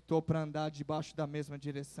conectou para andar debaixo da mesma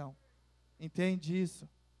direção. Entende isso?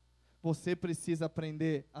 Você precisa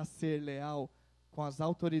aprender a ser leal com as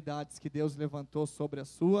autoridades que Deus levantou sobre a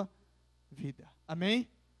sua vida. Amém?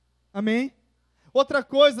 Amém? Outra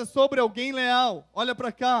coisa sobre alguém leal, olha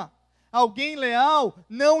para cá. Alguém leal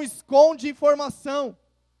não esconde informação.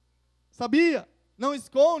 Sabia? Não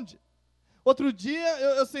esconde. Outro dia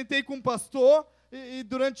eu sentei com um pastor e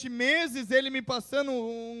durante meses ele me passando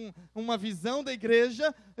uma visão da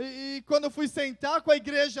igreja e quando eu fui sentar com a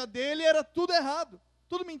igreja dele era tudo errado,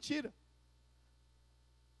 tudo mentira.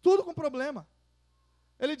 Tudo com problema.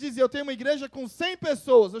 Ele dizia, eu tenho uma igreja com 100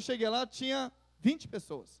 pessoas. Eu cheguei lá, tinha 20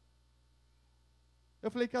 pessoas. Eu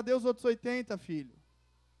falei, cadê os outros 80, filho?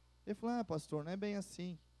 Ele falou, pastor, não é bem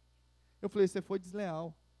assim. Eu falei, você foi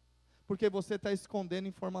desleal. Porque você está escondendo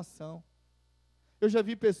informação. Eu já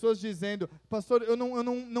vi pessoas dizendo, pastor, eu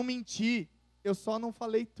não menti. Eu só não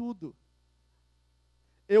falei tudo.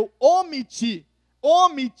 Eu omiti.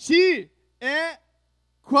 Omitir é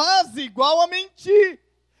quase igual a mentir.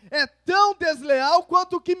 É tão desleal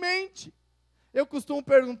quanto o que mente. Eu costumo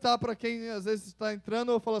perguntar para quem às vezes está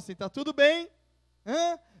entrando, eu falo assim, está tudo bem?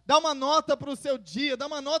 Dá uma nota para o seu dia, dá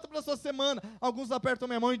uma nota para a sua semana. Alguns apertam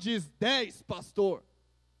minha mão e dizem, 10, pastor.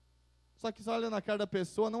 Só que você olha na cara da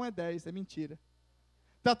pessoa, não é 10, é mentira.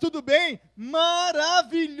 Está tudo bem?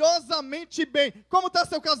 Maravilhosamente bem. Como está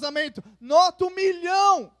seu casamento? Nota 1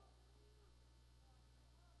 milhão.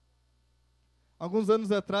 Alguns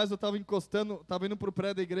anos atrás eu estava indo para o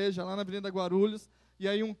prédio da igreja, lá na Avenida Guarulhos, e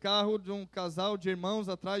aí um carro de um casal de irmãos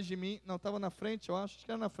atrás de mim, não, estava na frente, eu acho que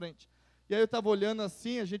era na frente. E aí eu estava olhando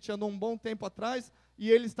assim, a gente andou um bom tempo atrás, e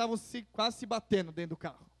eles estavam quase se batendo dentro do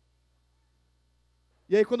carro.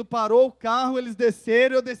 E aí quando parou o carro, eles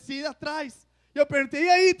desceram, eu desci atrás. E eu perguntei, e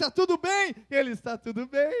aí, está tudo bem? E eles, está tudo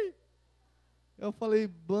bem. Eu falei,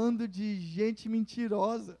 bando de gente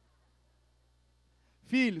mentirosa.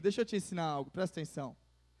 Filho, deixa eu te ensinar algo, presta atenção.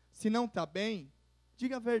 Se não está bem,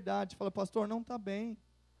 diga a verdade. Fala, pastor, não está bem.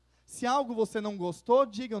 Se algo você não gostou,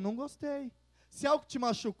 diga, eu não gostei. Se algo te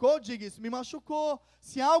machucou, diga, isso me machucou.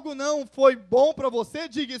 Se algo não foi bom para você,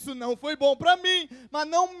 diga, isso não foi bom para mim. Mas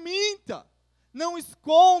não minta, não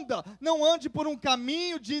esconda, não ande por um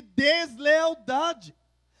caminho de deslealdade.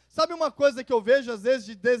 Sabe uma coisa que eu vejo às vezes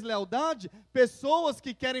de deslealdade? Pessoas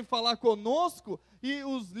que querem falar conosco e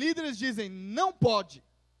os líderes dizem, não pode,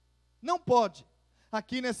 não pode.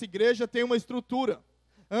 Aqui nessa igreja tem uma estrutura.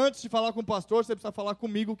 Antes de falar com o pastor, você precisa falar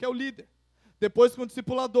comigo, que é o líder. Depois com o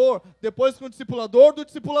discipulador, depois com o discipulador do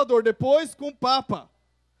discipulador, depois com o papa.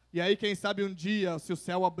 E aí quem sabe um dia, se o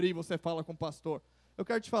céu abrir, você fala com o pastor. Eu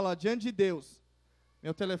quero te falar, diante de Deus,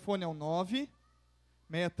 meu telefone é o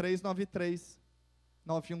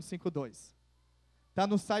 96393-9152. Está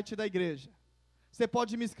no site da igreja. Você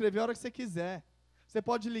pode me escrever a hora que você quiser. Você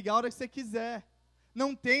pode ligar a hora que você quiser.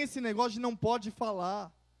 Não tem esse negócio de não pode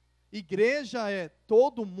falar. Igreja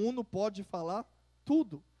todo mundo pode falar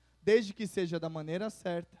tudo. Desde que seja da maneira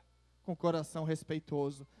certa, com coração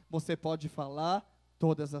respeitoso. Você pode falar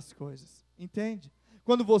todas as coisas. Entende?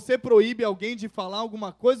 Quando você proíbe alguém de falar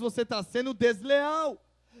alguma coisa, você está sendo desleal.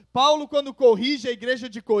 Paulo, quando corrige a igreja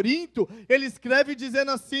de Corinto, ele escreve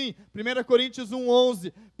dizendo assim, 1 Coríntios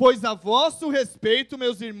 1,11, pois a vosso respeito,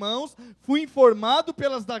 meus irmãos, fui informado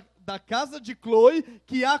pelas da casa de Cloe,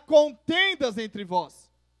 que há contendas entre vós.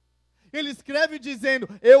 Ele escreve dizendo,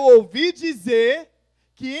 eu ouvi dizer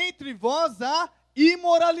que entre vós há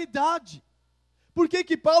imoralidade. Por que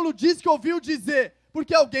que Paulo diz que ouviu dizer?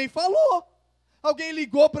 Porque alguém falou. Alguém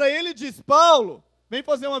ligou para ele e disse: Paulo, vem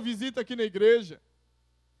fazer uma visita aqui na igreja.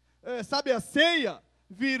 Sabe, a ceia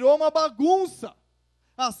virou uma bagunça.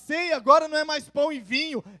 A ceia agora não é mais pão e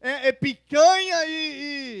vinho, é picanha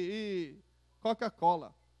e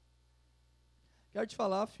Coca-Cola. Quero te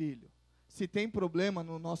falar, filho, se tem problema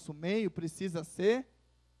no nosso meio, precisa ser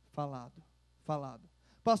falado.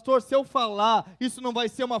 Pastor, se eu falar, isso não vai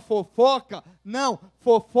ser uma fofoca? Não,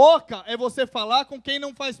 fofoca é você falar com quem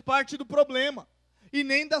não faz parte do problema e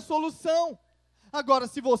nem da solução. Agora,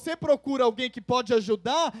 se você procura alguém que pode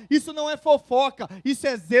ajudar, isso não é fofoca, isso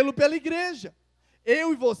é zelo pela igreja.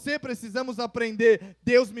 Eu e você precisamos aprender.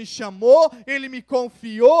 Deus me chamou, Ele me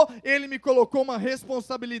confiou, Ele me colocou uma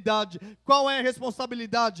responsabilidade. Qual é a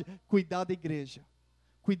responsabilidade? Cuidar da igreja,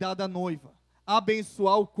 cuidar da noiva,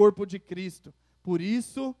 abençoar o corpo de Cristo. Por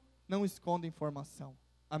isso, não esconda informação.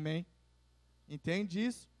 Amém? Entende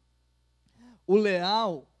isso? O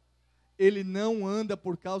leal, ele não anda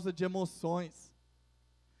por causa de emoções.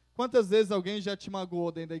 Quantas vezes alguém já te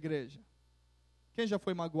magoou dentro da igreja? Quem já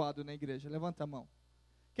foi magoado na igreja? Levanta a mão.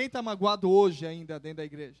 Quem está magoado hoje ainda dentro da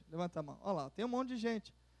igreja? Levanta a mão. Olha lá, tem um monte de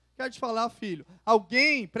gente. Quero te falar, filho.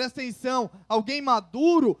 Alguém, presta atenção, alguém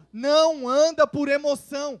maduro não anda por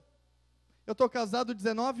emoção. Eu estou casado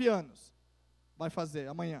 19 anos. Vai fazer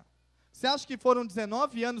amanhã. Você acha que foram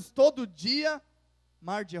 19 anos todo dia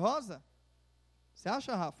mar de rosa? Você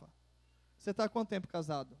acha, Rafa? Você está há quanto tempo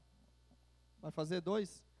casado? Vai fazer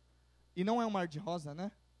 2? E não é um mar de rosa,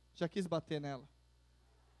 né? Já quis bater nela.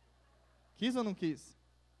 Quis ou não quis?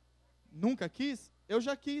 Nunca quis? Eu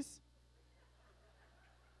já quis.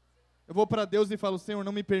 Eu vou para Deus e falo: Senhor,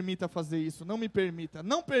 não me permita fazer isso, não me permita,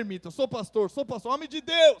 eu sou pastor, homem de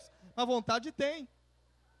Deus, a vontade tem.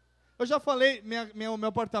 Eu já falei, meu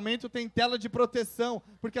apartamento tem tela de proteção,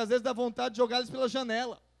 porque às vezes dá vontade de jogar eles pela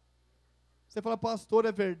janela. Você fala: pastor,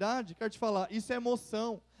 é verdade? Quero te falar, isso é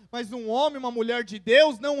emoção. Mas um homem, uma mulher de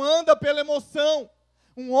Deus não anda pela emoção.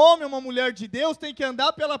 Um homem, uma mulher de Deus tem que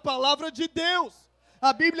andar pela palavra de Deus.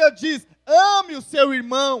 A Bíblia diz: ame o seu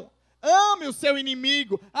irmão, ame o seu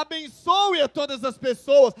inimigo, abençoe a todas as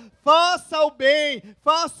pessoas, faça o bem,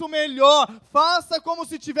 faça o melhor, faça como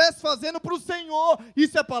se estivesse fazendo para o Senhor.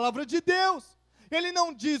 Isso é a palavra de Deus. Ele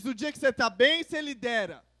não diz: o dia que você está bem, você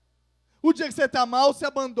lidera. O dia que você está mal, você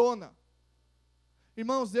abandona.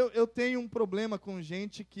 Irmãos, eu tenho um problema com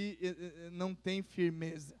gente que não tem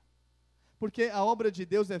firmeza. Porque a obra de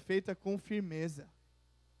Deus é feita com firmeza.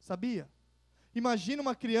 Sabia? Imagina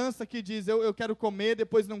uma criança que diz: eu quero comer,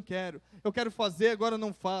 depois não quero. Eu quero fazer, agora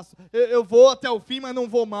não faço. Eu vou até o fim, mas não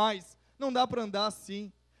vou mais. Não dá para andar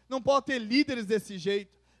assim. Não pode ter líderes desse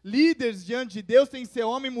jeito. Líderes diante de Deus tem que ser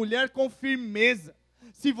homem e mulher com firmeza.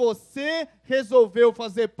 Se você resolveu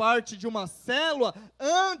fazer parte de uma célula,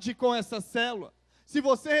 ande com essa célula. Se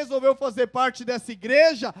você resolveu fazer parte dessa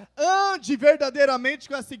igreja, ande verdadeiramente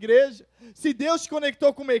com essa igreja. Se Deus te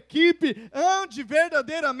conectou com uma equipe, ande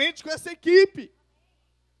verdadeiramente com essa equipe.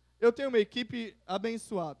 Eu tenho uma equipe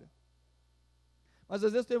abençoada. Mas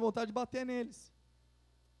às vezes eu tenho vontade de bater neles.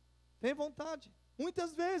 Tenho vontade.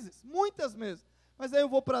 Muitas vezes. Mas aí eu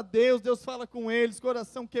vou para Deus, Deus fala com eles,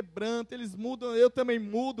 coração quebranta, eles mudam, eu também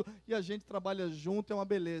mudo, e a gente trabalha junto, é uma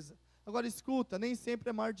beleza. Agora escuta, nem sempre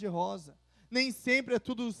é mar de rosa. Nem sempre é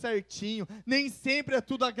tudo certinho, nem sempre é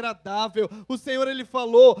tudo agradável. O Senhor, Ele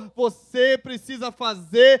falou: você precisa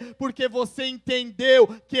fazer porque você entendeu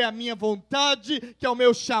que é a minha vontade, que é o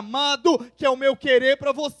meu chamado, que é o meu querer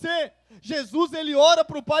para você. Jesus, Ele ora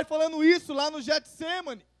para o Pai falando isso lá no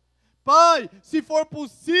Getsemane: Pai, se for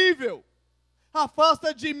possível,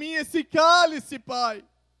 afasta de mim esse cálice, Pai.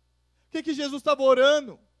 O que Jesus estava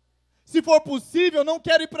orando? Se for possível, não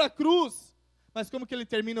quero ir para a cruz. Mas como que ele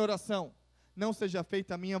termina a oração? Não seja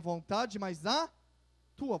feita a minha vontade, mas a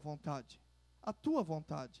tua vontade. A tua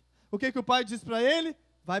vontade. O que o Pai diz para ele?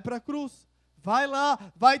 Vai para a cruz. Vai lá,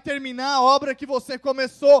 vai terminar a obra que você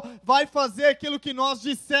começou, vai fazer aquilo que nós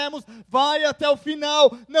dissemos, vai até o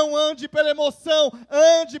final. Não ande pela emoção,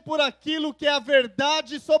 ande por aquilo que é a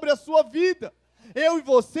verdade sobre a sua vida. Eu e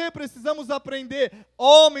você precisamos aprender.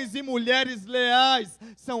 Homens e mulheres leais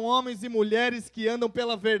são homens e mulheres que andam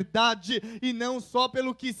pela verdade e não só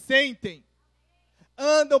pelo que sentem.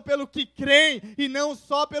 Andam pelo que creem e não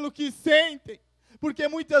só pelo que sentem. Porque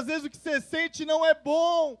muitas vezes o que você sente não é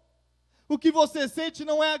bom. O que você sente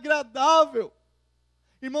não é agradável.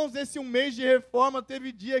 Irmãos, esse um mês de reforma,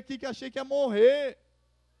 teve dia aqui que achei que ia morrer.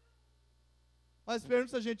 Mas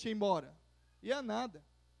pergunta se a gente ia embora. Ia nada.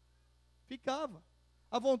 Ficava.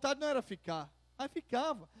 A vontade não era ficar, mas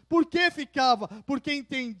ficava. Por que ficava? Porque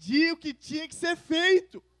entendia o que tinha que ser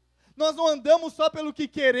feito. Nós não andamos só pelo que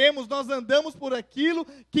queremos, nós andamos por aquilo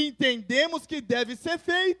que entendemos que deve ser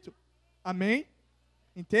feito. Amém?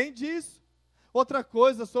 Entende isso? Outra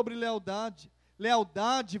coisa sobre lealdade.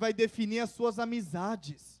 Lealdade vai definir as suas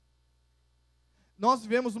amizades. Nós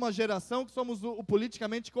vivemos uma geração que somos o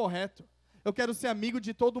politicamente correto. Eu quero ser amigo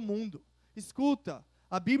de todo mundo. Escuta,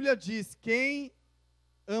 a Bíblia diz, quem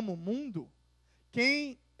ama o mundo,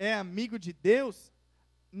 quem é amigo de Deus,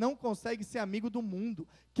 não consegue ser amigo do mundo.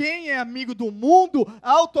 Quem é amigo do mundo,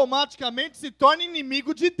 automaticamente se torna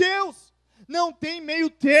inimigo de Deus. Não tem meio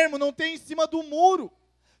termo, não tem em cima do muro.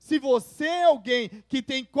 Se você é alguém que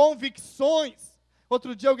tem convicções,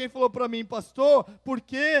 outro dia alguém falou para mim, pastor,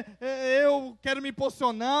 porque eu quero me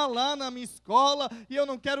posicionar lá na minha escola, e eu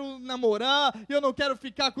não quero namorar, eu não quero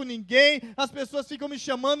ficar com ninguém, as pessoas ficam me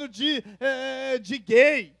chamando de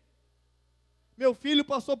gay. Meu filho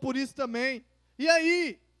passou por isso também. E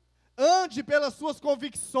aí? Ande pelas suas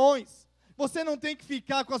convicções. Você não tem que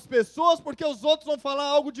ficar com as pessoas porque os outros vão falar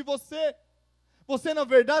algo de você. Você, na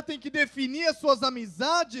verdade, tem que definir as suas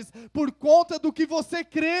amizades por conta do que você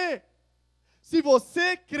crê. Se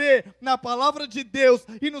você crê na palavra de Deus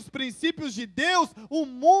e nos princípios de Deus, o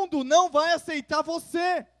mundo não vai aceitar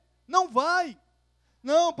você. Não vai.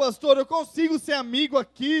 Não, pastor, eu consigo ser amigo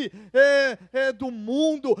aqui do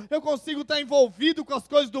mundo, eu consigo estar envolvido com as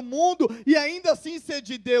coisas do mundo e ainda assim ser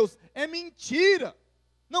de Deus. É mentira.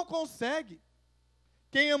 Não consegue.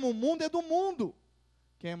 Quem ama o mundo é do mundo.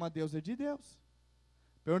 Quem ama Deus é de Deus.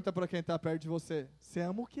 Pergunta para quem está perto de você, você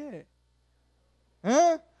ama o quê?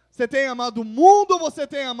 Você tem amado o mundo ou você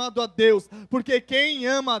tem amado a Deus? Porque quem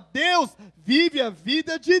ama a Deus, vive a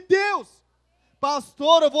vida de Deus.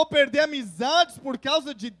 Pastor, eu vou perder amizades por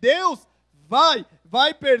causa de Deus?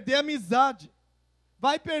 Vai perder amizade.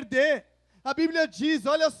 Vai perder. A Bíblia diz,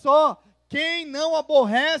 olha só, quem não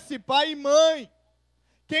aborrece pai e mãe,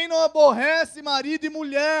 quem não aborrece marido e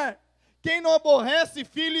mulher, quem não aborrece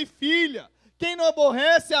filho e filha, quem não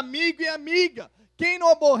aborrece amigo e amiga, quem não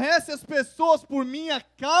aborrece as pessoas por minha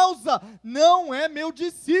causa, não é meu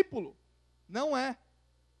discípulo. Não é.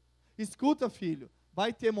 Escuta, filho.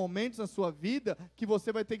 Vai ter momentos na sua vida que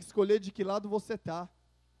você vai ter que escolher de que lado você está.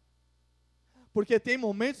 Porque tem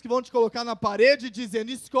momentos que vão te colocar na parede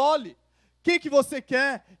dizendo, escolhe, o que você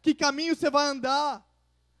quer, que caminho você vai andar.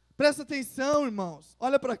 Presta atenção, irmãos,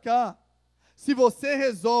 olha para cá. Se você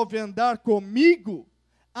resolve andar comigo,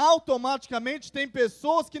 automaticamente tem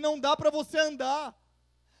pessoas que não dá para você andar.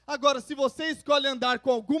 Agora, se você escolhe andar com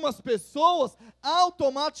algumas pessoas,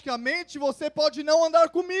 automaticamente você pode não andar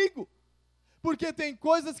comigo. Porque tem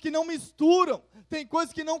coisas que não misturam, tem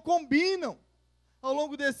coisas que não combinam. Ao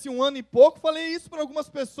longo desse 1 ano e pouco, falei isso para algumas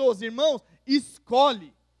pessoas. Irmãos,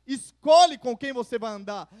 escolhe com quem você vai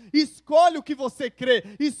andar, escolhe o que você crê,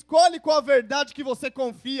 escolhe qual a verdade que você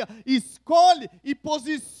confia, escolhe e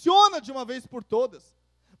posiciona de uma vez por todas.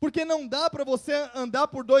 Porque não dá para você andar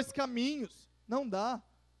por dois caminhos, não dá.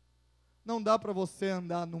 Não dá para você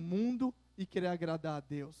andar no mundo e querer agradar a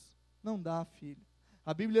Deus, não dá, filho.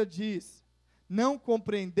 A Bíblia diz, não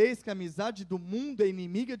compreendeis que a amizade do mundo é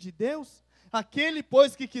inimiga de Deus? Aquele,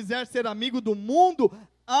 pois, que quiser ser amigo do mundo,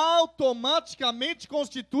 automaticamente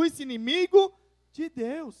constitui-se inimigo de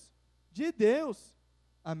Deus. De Deus.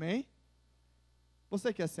 Amém?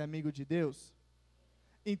 Você quer ser amigo de Deus?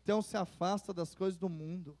 Então se afasta das coisas do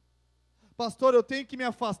mundo. Pastor, eu tenho que me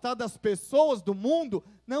afastar das pessoas do mundo?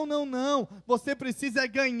 Não. Você precisa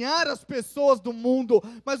ganhar as pessoas do mundo,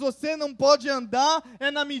 mas você não pode andar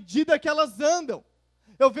na medida que elas andam.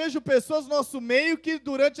 Eu vejo pessoas no nosso meio que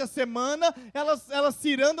durante a semana, elas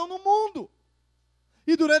cirandam no mundo.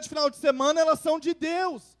 E durante o final de semana elas são de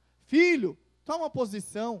Deus. Filho, toma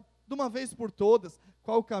posição, de uma vez por todas,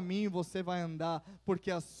 qual caminho você vai andar, porque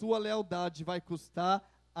a sua lealdade vai custar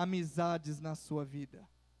amizades na sua vida.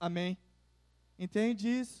 Amém? Entende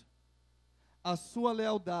isso? A sua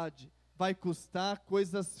lealdade vai custar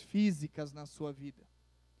coisas físicas na sua vida.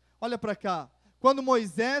 Olha para cá. Quando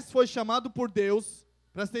Moisés foi chamado por Deus,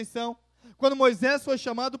 presta atenção. Quando Moisés foi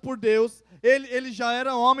chamado por Deus, ele já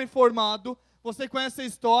era homem formado. Você conhece a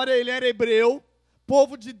história, ele era hebreu,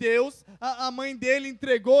 povo de Deus. A mãe dele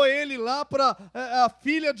entregou ele lá para a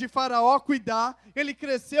filha de Faraó cuidar. Ele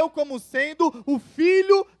cresceu como sendo o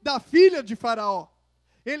filho da filha de Faraó.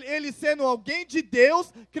 Ele sendo alguém de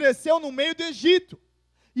Deus, cresceu no meio do Egito.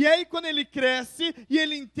 E aí quando ele cresce, e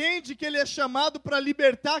ele entende que ele é chamado para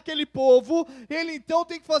libertar aquele povo, ele então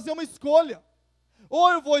tem que fazer uma escolha.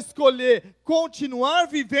 Ou eu vou escolher continuar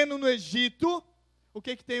vivendo no Egito. O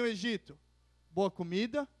que tem o Egito? Boa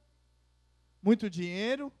comida, muito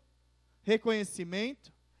dinheiro,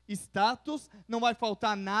 reconhecimento status, não vai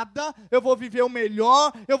faltar nada, eu vou viver o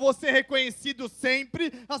melhor, eu vou ser reconhecido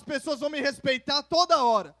sempre, as pessoas vão me respeitar toda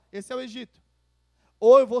hora. Esse é o Egito.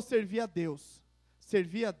 Ou eu vou servir a Deus.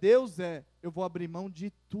 Servir a Deus eu vou abrir mão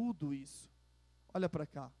de tudo isso. Olha para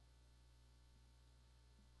cá.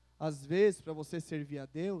 Às vezes, para você servir a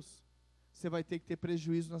Deus, você vai ter que ter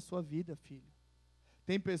prejuízo na sua vida, filho.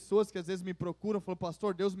 Tem pessoas que às vezes me procuram e falam,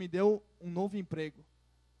 pastor, Deus me deu um novo emprego.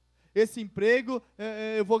 Esse emprego,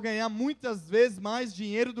 eu vou ganhar muitas vezes mais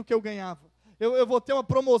dinheiro do que eu ganhava. Eu vou ter uma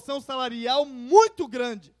promoção salarial muito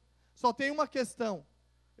grande. Só tem uma questão,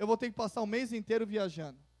 eu vou ter que passar o mês inteiro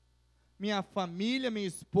viajando. Minha família, minha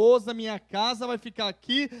esposa, minha casa vai ficar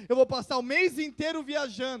aqui, eu vou passar o mês inteiro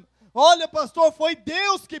viajando. Olha, pastor, foi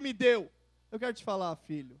Deus que me deu. Eu quero te falar,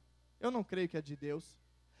 filho, eu não creio que é de Deus.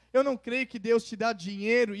 Eu não creio que Deus te dá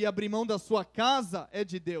dinheiro e abrir mão da sua casa é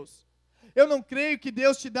de Deus. Eu não creio que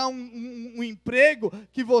Deus te dá um emprego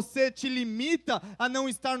que você te limita a não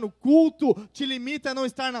estar no culto, te limita a não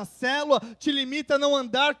estar na célula, te limita a não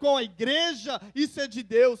andar com a igreja. Isso é de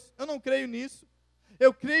Deus. Eu não creio nisso.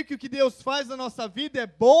 Eu creio que o que Deus faz na nossa vida é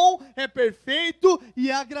bom, é perfeito e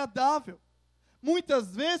é agradável.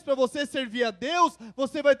 Muitas vezes, para você servir a Deus,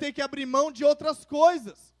 você vai ter que abrir mão de outras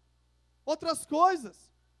coisas. Outras coisas.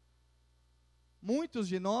 Muitos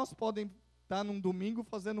de nós podem estar num domingo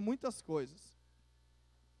fazendo muitas coisas.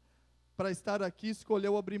 Para estar aqui,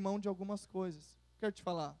 escolheu abrir mão de algumas coisas. Quero te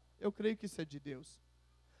falar, eu creio que isso é de Deus.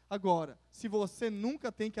 Agora, se você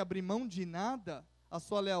nunca tem que abrir mão de nada, a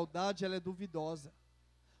sua lealdade ela é duvidosa.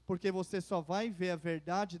 Porque você só vai ver a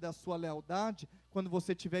verdade da sua lealdade quando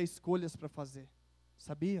você tiver escolhas para fazer.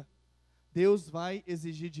 Sabia? Deus vai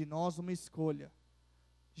exigir de nós uma escolha.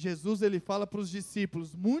 Jesus, ele fala para os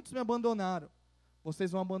discípulos, muitos me abandonaram.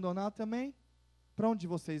 Vocês vão abandonar também? Para onde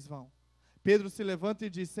vocês vão? Pedro se levanta e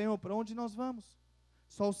diz, Senhor, para onde nós vamos?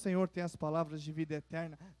 Só o Senhor tem as palavras de vida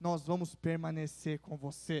eterna, nós vamos permanecer com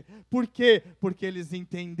você. Por quê? Porque eles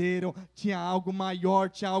entenderam, tinha algo maior,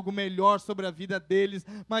 tinha algo melhor sobre a vida deles,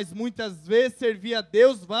 mas muitas vezes servir a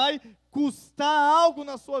Deus vai custar algo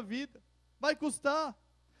na sua vida, vai custar.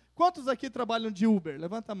 Quantos aqui trabalham de Uber?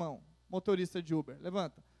 Levanta a mão, motorista de Uber,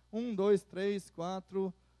 levanta. 1, 2, 3,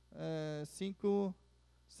 4, 5,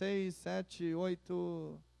 6, 7,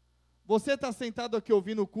 8... Você está sentado aqui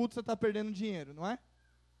ouvindo o culto, você está perdendo dinheiro, não é?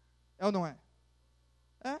 É ou não é?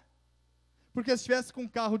 É. Porque se estivesse com um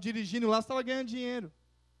carro dirigindo lá, você estava ganhando dinheiro.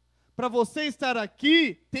 Para você estar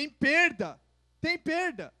aqui, tem perda. Tem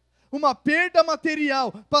perda. Uma perda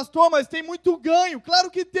material. Pastor, mas tem muito ganho. Claro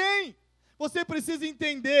que tem. Você precisa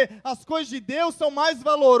entender, as coisas de Deus são mais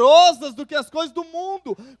valorosas do que as coisas do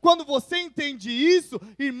mundo. Quando você entende isso,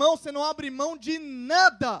 irmão, você não abre mão de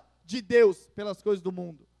nada de Deus pelas coisas do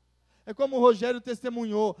mundo. É como o Rogério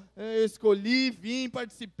testemunhou, eu escolhi, vim,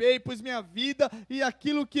 participei, pus minha vida, e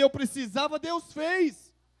aquilo que eu precisava, Deus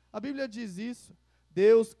fez. A Bíblia diz isso,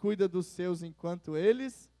 Deus cuida dos seus enquanto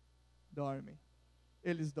eles dormem.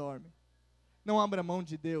 Eles dormem. Não abra mão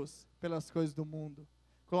de Deus pelas coisas do mundo.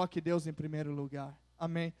 Coloque Deus em primeiro lugar.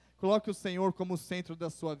 Amém? Coloque o Senhor como centro da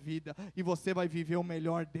sua vida e você vai viver o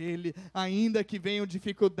melhor dele. Ainda que venham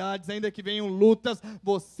dificuldades, ainda que venham lutas,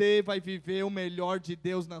 você vai viver o melhor de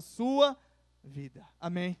Deus na sua vida.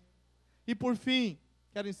 Amém? E por fim,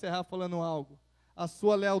 quero encerrar falando algo. A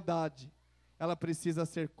sua lealdade, ela precisa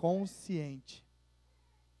ser consciente.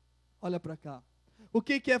 Olha para cá. O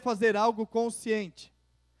que é fazer algo consciente?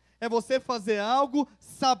 É você fazer algo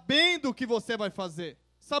sabendo o que você vai fazer.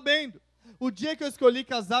 Sabendo. O dia que eu escolhi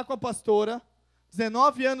casar com a pastora,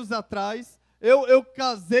 19 anos atrás, eu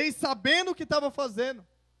casei sabendo o que estava fazendo.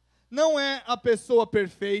 Não é a pessoa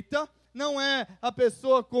perfeita, não é a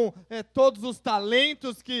pessoa com todos os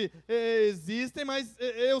talentos que existem, mas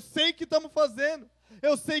eu sei que estamos fazendo.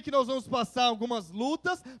 Eu sei que nós vamos passar algumas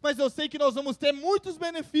lutas, mas eu sei que nós vamos ter muitos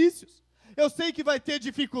benefícios. Eu sei que vai ter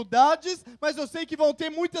dificuldades, mas eu sei que vão ter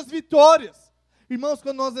muitas vitórias. Irmãos,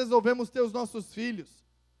 quando nós resolvemos ter os nossos filhos,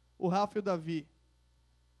 o Rafa e o Davi,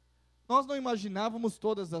 nós não imaginávamos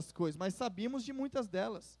todas as coisas, mas sabíamos de muitas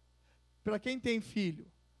delas. Para quem tem filho,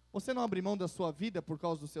 você não abre mão da sua vida por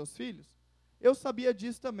causa dos seus filhos? Eu sabia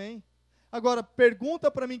disso também. Agora,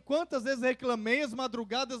 pergunta para mim, quantas vezes reclamei as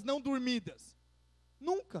madrugadas não dormidas?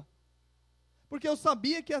 Nunca. Porque eu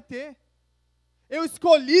sabia que ia ter. Eu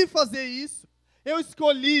escolhi fazer isso. Eu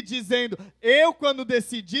escolhi dizendo, eu quando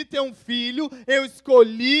decidi ter um filho, eu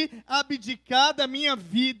escolhi abdicar da minha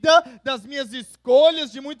vida, das minhas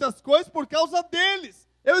escolhas, de muitas coisas, por causa deles.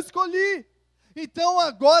 Eu escolhi. Então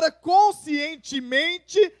agora,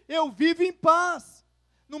 conscientemente, eu vivo em paz,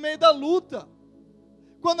 no meio da luta.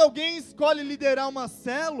 Quando alguém escolhe liderar uma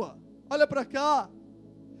célula, olha para cá,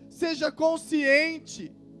 Seja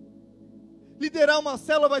consciente. Liderar uma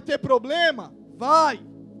célula vai ter problema? Vai.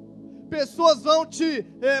 Pessoas vão te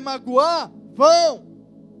magoar? Vão.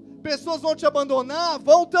 Pessoas vão te abandonar?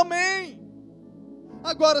 Vão também.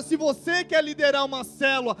 Agora, se você quer liderar uma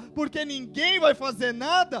célula porque ninguém vai fazer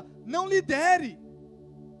nada, não lidere.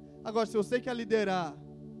 Agora, se você quer liderar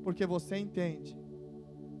porque você entende,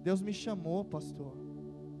 Deus me chamou, pastor,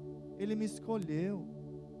 Ele me escolheu,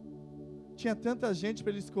 tinha tanta gente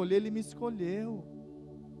para Ele escolher, Ele me escolheu,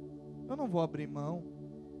 eu não vou abrir mão,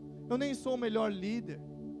 eu nem sou o melhor líder,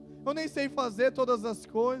 eu nem sei fazer todas as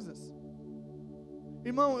coisas,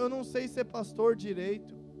 irmão, eu não sei ser pastor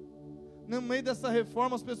direito. No meio dessa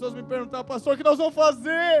reforma as pessoas me perguntavam: pastor, o que nós vamos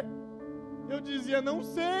fazer? Eu dizia: não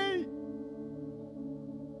sei.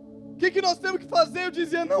 O que nós temos que fazer? Eu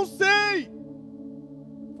dizia: não sei.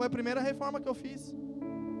 Foi a primeira reforma que eu fiz.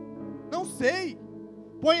 Não sei.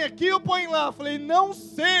 Põe aqui ou põe lá? Eu falei: não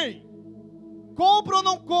sei. Compra ou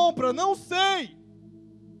não compra? Não sei.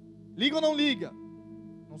 Liga ou não liga?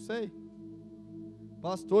 Não sei.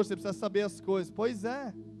 Pastor, você precisa saber as coisas. Pois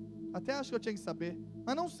é. Até acho que eu tinha que saber,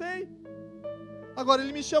 mas não sei. Agora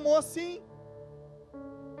Ele me chamou assim.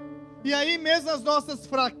 E aí, mesmo nas nossas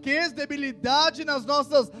fraquezas, debilidade, nas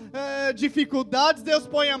nossas dificuldades, Deus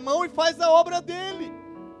põe a mão e faz a obra dEle.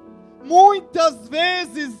 Muitas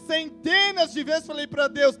vezes, centenas de vezes, falei para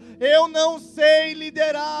Deus: eu não sei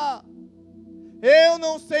liderar, eu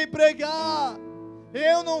não sei pregar,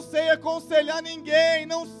 eu não sei aconselhar ninguém,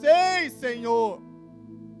 não sei, Senhor.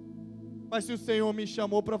 Mas se o Senhor me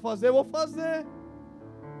chamou para fazer, eu vou fazer.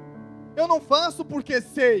 Eu não faço porque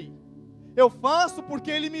sei, eu faço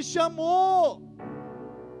porque Ele me chamou.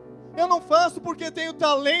 Eu não faço porque tenho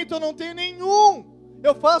talento, eu não tenho nenhum.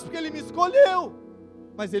 Eu faço porque Ele me escolheu.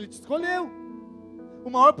 Mas Ele te escolheu. O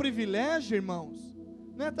maior privilégio, irmãos,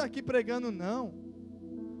 não é estar aqui pregando, não.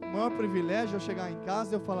 O maior privilégio é eu chegar em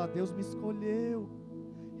casa e eu falar: Deus me escolheu,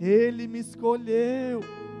 Ele me escolheu,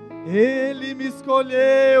 Ele me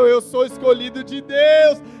escolheu, eu sou escolhido de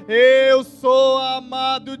Deus, eu sou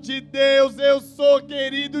amado de Deus, eu sou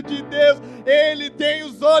querido de Deus, Ele tem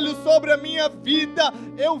os olhos sobre a minha vida,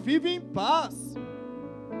 eu vivo em paz,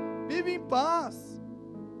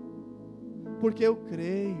 porque eu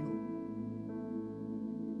creio.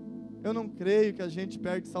 Eu não creio que a gente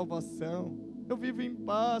perde salvação, eu vivo em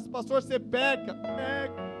paz. Pastor, você peca?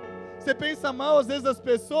 Você pensa mal às vezes das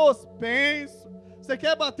pessoas? Penso. Você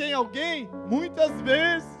quer bater em alguém? Muitas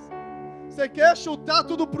vezes. Você quer chutar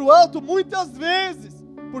tudo para o alto? Muitas vezes.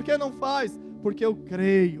 Por que não faz? Porque eu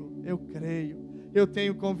creio, eu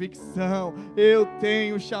tenho convicção, eu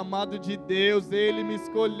tenho o chamado de Deus, Ele me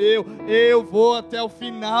escolheu, eu vou até o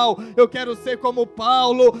final. Eu quero ser como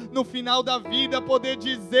Paulo, no final da vida poder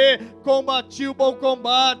dizer: combati o bom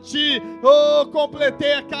combate,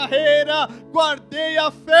 completei a carreira, guardei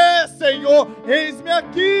a fé, Senhor, eis-me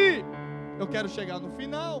aqui. Eu quero chegar no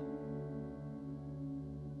final.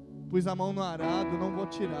 Pus a mão no arado, não vou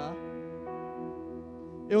tirar.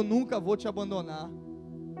 Eu nunca vou te abandonar.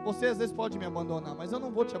 Você às vezes pode me abandonar, mas eu não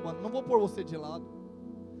vou te abandonar, não vou pôr você de lado.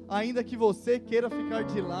 Ainda que você queira ficar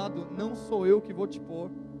de lado, não sou eu que vou te pôr.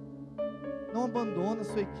 Não abandona a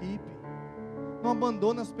sua equipe. Não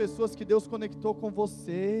abandona as pessoas que Deus conectou com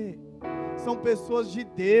você. São pessoas de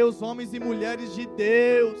Deus, homens e mulheres de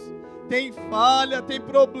Deus. Tem falha, tem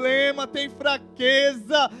problema, tem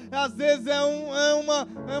fraqueza. Às vezes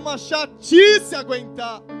é uma chatice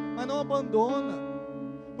aguentar, mas não abandona,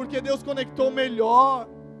 porque Deus conectou o melhor.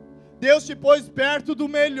 Deus te pôs perto do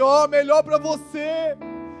melhor para você.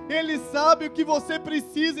 Ele sabe o que você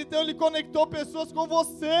precisa, então Ele conectou pessoas com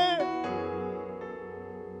você.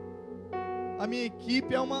 A minha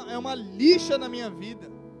equipe é uma lixa na minha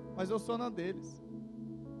vida, mas eu sou na deles.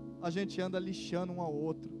 A gente anda lixando um ao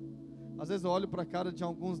outro. Às vezes eu olho para a cara de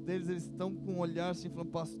alguns deles, eles estão com um olhar assim,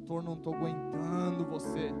 falando: pastor, não estou aguentando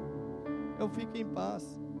você. Eu fico em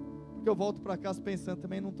paz, porque eu volto para casa pensando: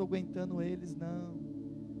 também não estou aguentando eles, não.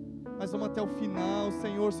 Mas vamos até o final,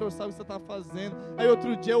 Senhor, o Senhor sabe o que você está fazendo. Aí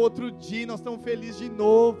outro dia, nós estamos felizes de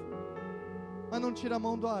novo. Mas não tira a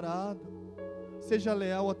mão do arado. Seja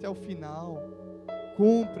leal até o final.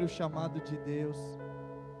 Cumpre o chamado de Deus.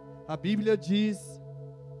 A Bíblia diz: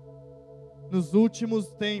 nos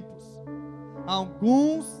últimos tempos,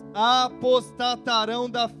 alguns apostatarão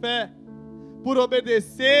da fé, por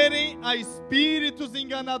obedecerem a espíritos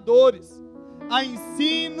enganadores, a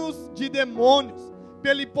ensinos de demônios,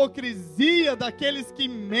 pela hipocrisia daqueles que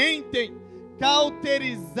mentem,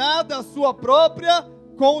 cauterizada a sua própria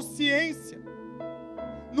consciência.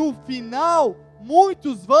 No final,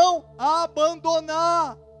 muitos vão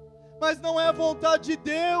abandonar, mas não é a vontade de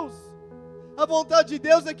Deus. A vontade de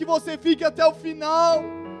Deus é que você fique até o final.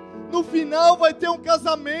 No final vai ter um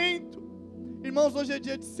casamento. Irmãos, hoje é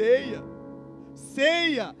dia de ceia.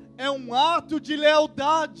 Ceia é um ato de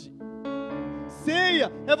lealdade.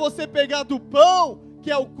 Ceia é você pegar do pão,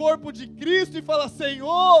 que é o corpo de Cristo, e falar: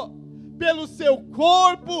 Senhor, pelo seu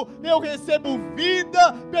corpo eu recebo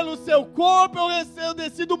vida, pelo seu corpo eu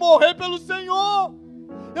decido morrer pelo Senhor.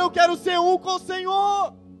 Eu quero ser um com o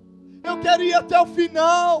Senhor. Eu quero ir até o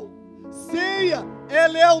final. Ceia é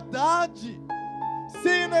lealdade.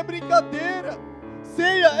 Ceia não é brincadeira.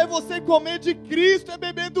 Ceia é você comer de Cristo, é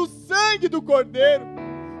beber do sangue do Cordeiro.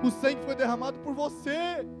 O sangue foi derramado por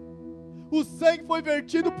você. O sangue foi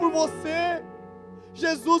vertido por você.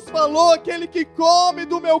 Jesus falou: aquele que come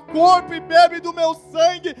do meu corpo e bebe do meu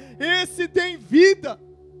sangue, esse tem vida.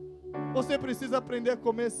 Você precisa aprender a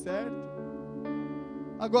comer certo.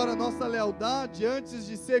 Agora, nossa lealdade, antes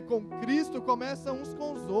de ser com Cristo, começa uns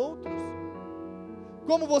com os outros.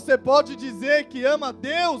 Como você pode dizer que ama a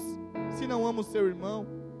Deus se não ama o seu irmão?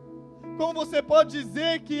 Como você pode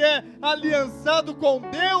dizer que é aliançado com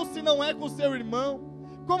Deus se não é com o seu irmão?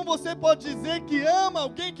 Como você pode dizer que ama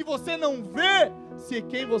alguém que você não vê, se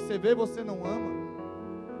quem você vê você não ama?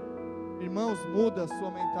 Irmãos, muda a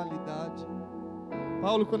sua mentalidade.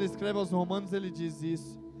 Paulo, quando escreve aos Romanos, ele diz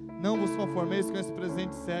isso: não vos conformeis com esse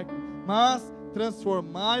presente século, mas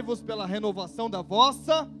transformai-vos pela renovação da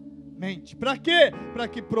vossa mente. Para quê? Para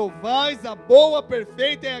que provais a boa,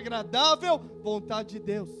 perfeita e agradável vontade de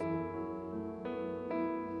Deus.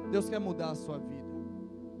 Deus quer mudar a sua vida.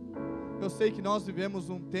 Eu sei que nós vivemos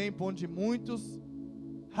um tempo onde muitos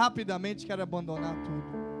rapidamente querem abandonar tudo.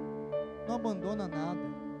 Não abandona nada,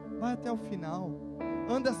 vai até o final.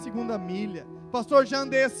 Anda a segunda milha. Pastor, já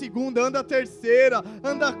andei a segunda, anda a terceira,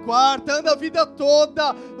 anda a quarta, anda a vida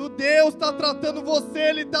toda. O Deus está tratando você,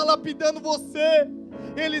 Ele está lapidando você,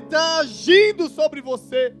 Ele está agindo sobre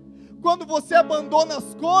você. Quando você abandona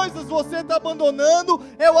as coisas, você está abandonando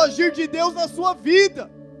o agir de Deus na sua vida.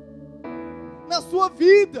 Na sua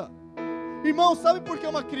vida. Irmão, sabe por que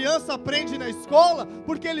uma criança aprende na escola?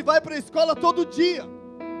 Porque ele vai para a escola todo dia.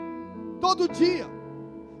 Todo dia.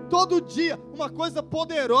 Todo dia. Uma coisa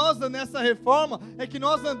poderosa nessa reforma é que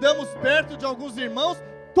nós andamos perto de alguns irmãos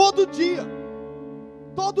todo dia.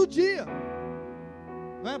 Todo dia.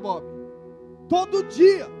 Não é, Bob? Todo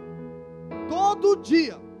dia. Todo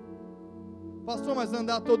dia. Pastor, mas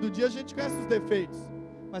andar todo dia a gente conhece os defeitos,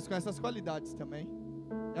 mas conhece as qualidades também.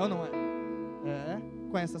 É ou não é? É,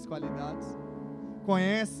 conhece as qualidades,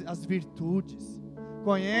 conhece as virtudes,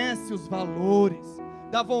 conhece os valores,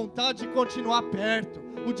 dá vontade de continuar perto.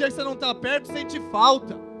 O dia que você não está perto, sente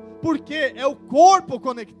falta, porque é o corpo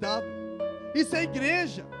conectado. Isso é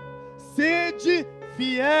igreja. Sede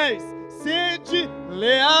fiéis, sede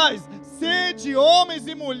leais, sede homens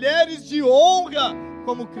e mulheres de honra,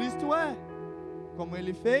 como Cristo é. Como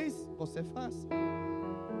Ele fez, você faça.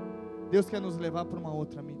 Deus quer nos levar para uma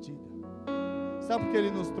outra medida. Sabe por que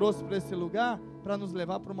Ele nos trouxe para esse lugar? Para nos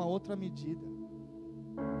levar para uma outra medida.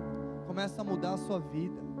 Começa a mudar a sua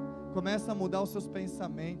vida. Começa a mudar os seus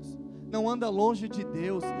pensamentos. Não anda longe de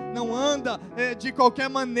Deus. Não anda de qualquer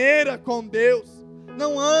maneira com Deus.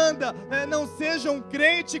 Não anda, não seja um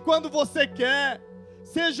crente quando você quer.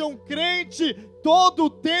 Seja um crente todo o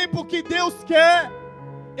tempo que Deus quer.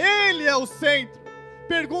 Ele é o centro.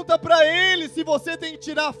 Pergunta para Ele se você tem que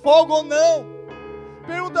tirar folga ou não.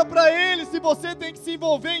 Pergunta para Ele se você tem que se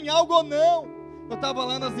envolver em algo ou não. Eu estava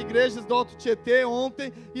lá nas igrejas do Alto Tietê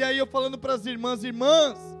ontem, e aí eu falando para as irmãs: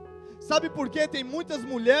 sabe por que tem muitas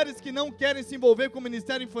mulheres que não querem se envolver com o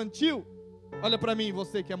ministério infantil? Olha para mim,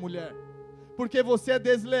 você que é mulher. Porque você é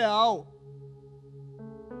desleal.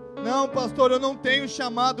 Não, pastor, eu não tenho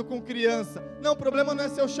chamado com criança. Não, o problema não é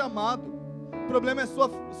seu chamado. O problema é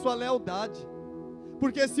sua lealdade.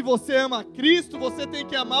 Porque se você ama Cristo, você tem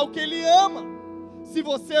que amar o que Ele ama. Se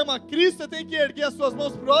você ama Cristo, você tem que erguer as suas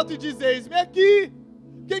mãos para o alto e dizer: eis-me aqui.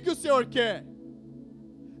 O que o Senhor quer?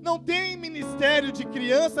 Não tem ministério de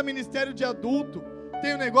criança, ministério de adulto.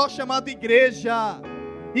 Tem um negócio chamado igreja.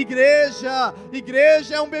 Igreja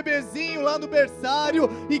é um bebezinho lá no berçário.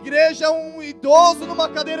 Igreja é um idoso numa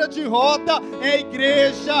cadeira de roda. É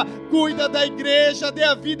igreja. Cuida da igreja, dê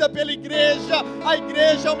a vida pela igreja. A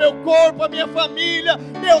igreja é o meu corpo, a minha família.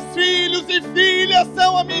 Meus filhos e filhas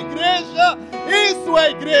são a minha igreja. Isso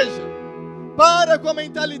é igreja. Para com a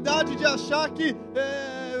mentalidade de achar que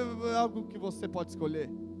é algo que você pode escolher.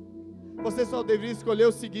 Você só deveria escolher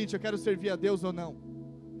o seguinte: eu quero servir a Deus ou não.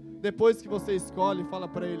 Depois que você escolhe, fala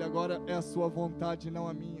para Ele: agora é a sua vontade, não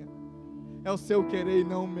a minha. É o seu querer e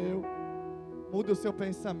não o meu. Muda o seu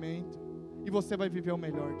pensamento e você vai viver o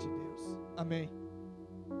melhor de Deus. Amém.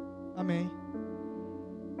 Amém.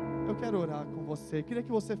 Eu quero orar com você. Queria que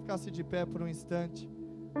você ficasse de pé por um instante.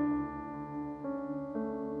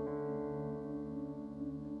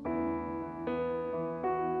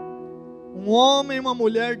 Um homem e uma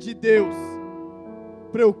mulher de Deus,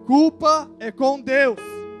 preocupa é com Deus.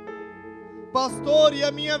 Pastor, e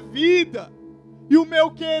a minha vida, e o meu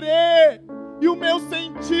querer, e o meu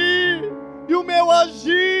sentir, e o meu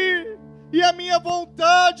agir, e a minha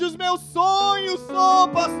vontade, os meus sonhos,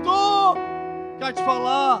 pastor. Quero te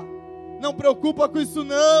falar, não preocupa com isso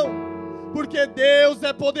não, porque Deus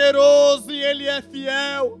é poderoso e Ele é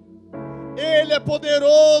fiel. Ele é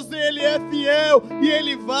poderoso, Ele é fiel, e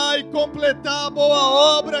Ele vai completar a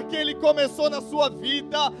boa obra que Ele começou na sua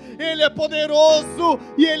vida. Ele é poderoso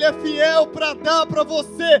e Ele é fiel para dar para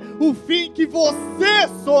você o fim que você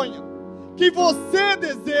sonha, que você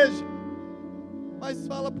deseja. Mas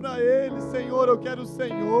fala para Ele: Senhor, eu quero o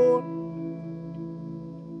Senhor.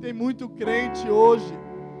 Tem muito crente hoje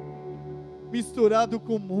misturado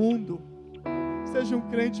com o mundo. Seja um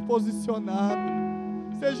crente posicionado,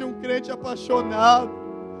 seja um crente apaixonado,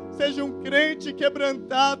 seja um crente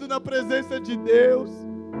quebrantado na presença de Deus.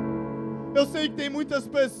 Eu sei que tem muitas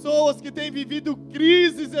pessoas que têm vivido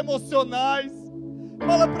crises emocionais.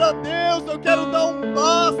 Fala para Deus: eu quero dar um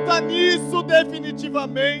basta nisso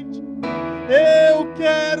definitivamente. Eu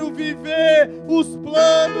quero viver os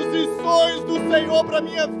planos e sonhos do Senhor para a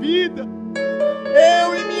minha vida.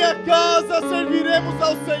 Eu e minha casa serviremos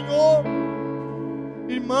ao Senhor.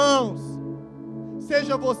 Irmãos,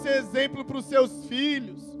 seja você exemplo para os seus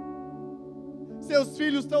filhos. Seus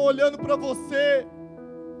filhos estão olhando para você.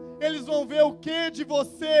 Eles vão ver o que de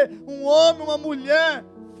você? Um homem, uma mulher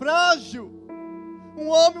frágil. Um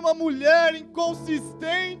homem, uma mulher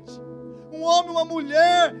inconsistente. Um homem, uma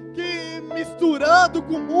mulher que misturado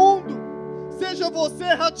com o mundo. Seja você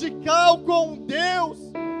radical com Deus.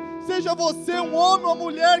 Seja você um homem, uma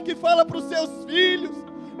mulher que fala para os seus filhos: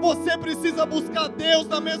 você precisa buscar Deus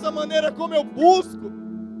da mesma maneira como eu busco.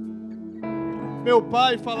 Meu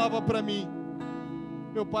pai falava para mim,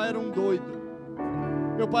 meu pai era um doido.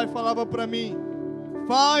 Meu pai falava para mim: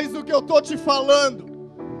 faz o que eu estou te falando,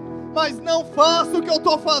 mas não faça o que eu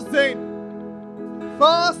estou fazendo.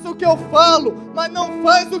 Faça o que eu falo, mas não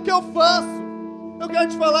faz o que eu faço. Eu quero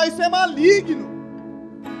te falar, isso é maligno.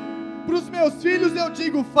 Para os meus filhos eu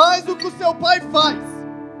digo: faz o que o seu pai faz.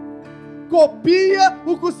 Copia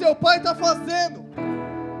o que o seu pai está fazendo.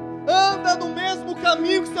 Anda no mesmo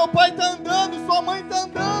caminho que seu pai está andando, sua mãe está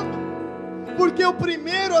andando. Porque o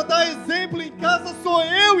primeiro a dar exemplo em casa sou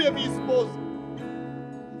eu e a minha esposa.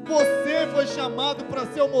 Você foi chamado para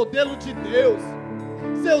ser o modelo de Deus.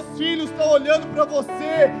 Seus filhos estão olhando para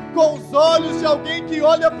você com os olhos de alguém que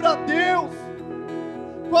olha para Deus.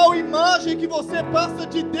 Qual imagem que você passa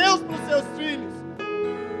de Deus para os seus filhos?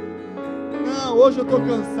 Não, hoje eu estou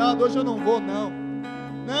cansado, hoje eu não vou não.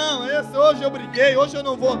 Não, hoje eu briguei, hoje eu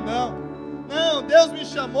não vou não. Não, Deus me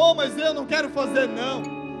chamou, mas eu não quero fazer não.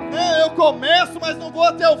 Não, eu começo, mas não vou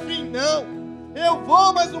até o fim não. Eu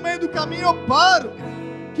vou, mas no meio do caminho eu paro.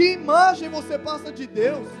 Que imagem você passa de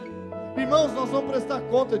Deus? Irmãos, nós vamos prestar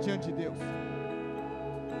conta diante de Deus.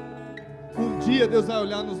 Um dia Deus vai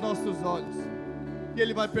olhar nos nossos olhos e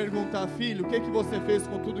Ele vai perguntar: filho, o que você fez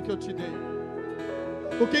com tudo que eu te dei?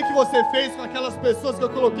 O que você fez com aquelas pessoas que eu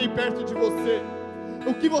coloquei perto de você?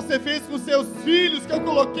 O que você fez com seus filhos que eu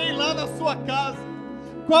coloquei lá na sua casa?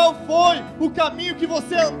 Qual foi o caminho que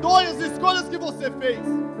você andou e as escolhas que você fez?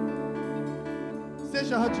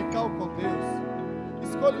 Seja radical com Deus.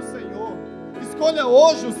 Escolha o Senhor. Escolha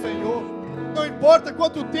hoje o Senhor. Não importa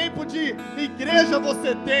quanto tempo de igreja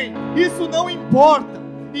você tem, isso não importa.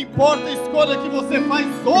 Importa a escolha que você faz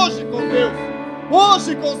hoje com Deus,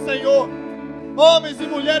 hoje com o Senhor. Homens e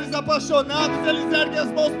mulheres apaixonados, eles erguem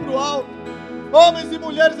as mãos para o alto. Homens e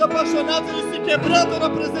mulheres apaixonados, eles se quebrantam na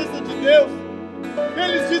presença de Deus.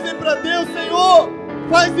 Eles dizem para Deus: Senhor,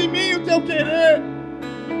 faz em mim o teu querer,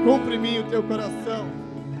 cumpre em mim o teu coração,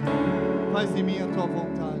 faz em mim a tua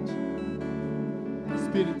vontade.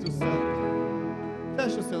 Espírito Santo,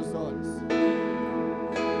 fecha os seus olhos.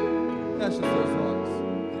 Fecha os seus olhos.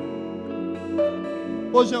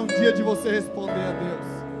 Hoje é um dia de você responder a Deus.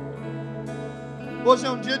 Hoje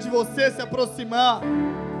é um dia de você se aproximar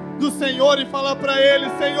do Senhor e falar para Ele: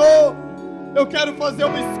 Senhor, eu quero fazer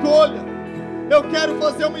uma escolha. Eu quero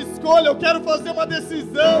fazer uma escolha, eu quero fazer uma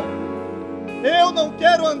decisão. Eu não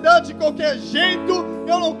quero andar de qualquer jeito,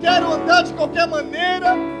 eu não quero andar de qualquer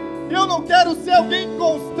maneira. Eu não quero ser alguém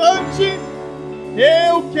constante.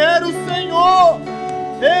 Eu quero o Senhor.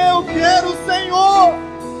 Eu quero o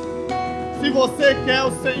Senhor. Se você quer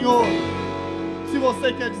o Senhor, se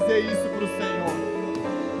você quer dizer isso para o Senhor,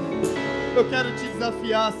 Eu quero te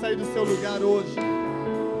desafiar a sair do seu lugar hoje,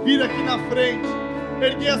 vir aqui na frente,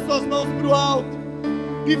 erguer as suas mãos para o alto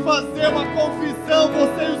e fazer uma confissão,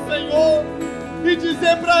 você e o Senhor, e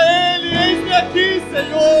dizer para Ele: eis-me aqui,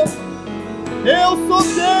 Senhor, eu sou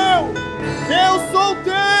teu, eu sou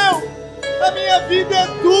teu, a minha vida é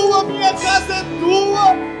tua, a minha casa é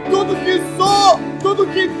tua, tudo que sou, tudo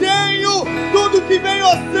que tenho, tudo que venho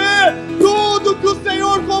a ser, tudo que o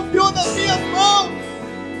Senhor confiou nas minhas mãos,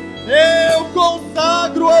 eu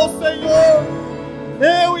consagro ao Senhor,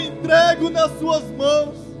 eu entrego nas suas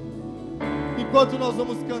mãos. Enquanto nós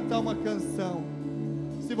vamos cantar uma canção,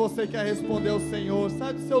 se você quer responder ao Senhor,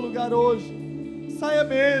 sai do seu lugar hoje, saia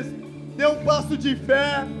mesmo, dê um passo de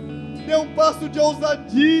fé, dê um passo de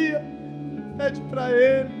ousadia, pede para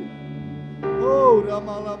Ele. Ora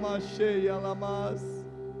malamacheia lamas,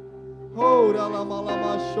 ora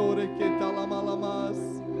lamalamachoure que talamalamas.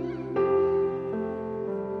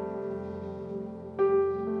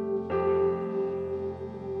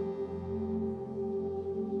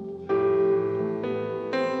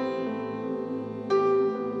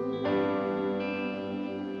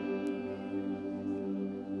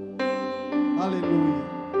 Aleluia.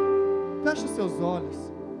 Feche os seus olhos,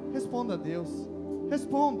 responda a Deus,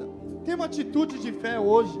 responda. Tem uma atitude de fé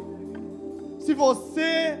hoje. Se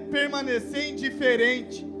você permanecer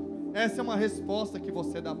indiferente, essa é uma resposta que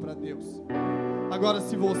você dá para Deus. Agora,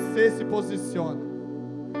 se você se posiciona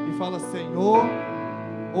e fala: Senhor,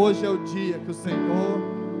 hoje é o dia que o Senhor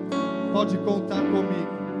pode contar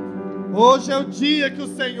comigo. Hoje é o dia que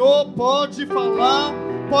o Senhor pode falar,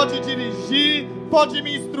 pode dirigir, pode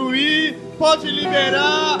me instruir, pode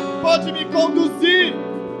liberar, pode me conduzir.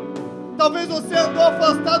 Talvez você andou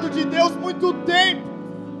afastado de Deus muito tempo.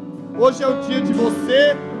 Hoje é o dia de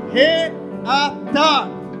você reatar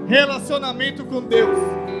relacionamento com Deus.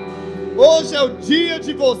 Hoje é o dia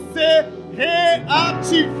de você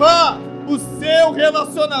reativar o seu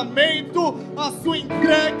relacionamento, a sua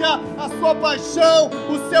entrega, a sua paixão,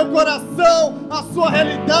 o seu coração, a sua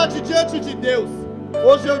realidade diante de Deus.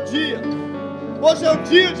 Hoje é o dia. Hoje é o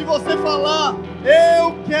dia de você falar: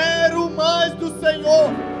 eu quero mais do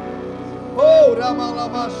Senhor. Oh,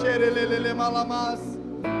 ramalamaxerelele malamas.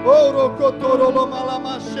 Oh, rocotorolo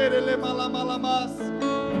malamaxerele malamalamas.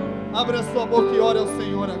 Abre a sua boca e ore ao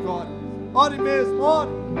Senhor agora. Ore mesmo, ore.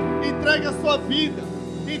 Entregue a sua vida.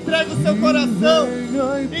 Entregue o seu coração.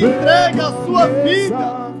 Entregue a sua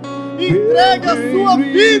vida. Entregue a sua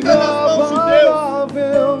vida nas mãos de Deus.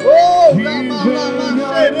 Oh,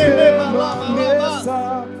 ramalamaxerele malamalamas.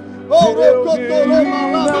 Oh, rocotorolo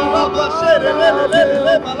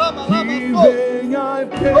malamaxerele malamalamas.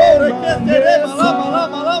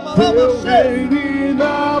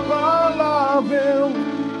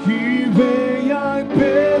 Que venha e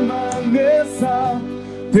permaneça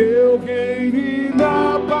teu reino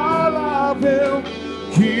inabalável,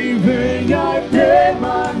 que venha e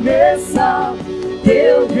permaneça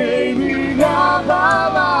teu reino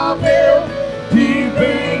inabalável, que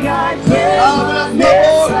venha e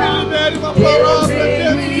permaneça teu reino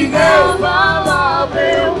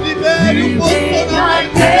inabalável, libere o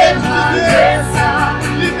posicionamento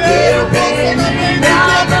libere o posicionamento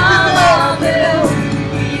de Deus.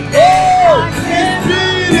 Oh,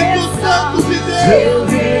 Espírito Santo de Deus,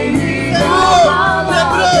 Senhor,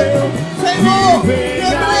 quebrando, Senhor,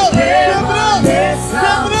 os nossos corações.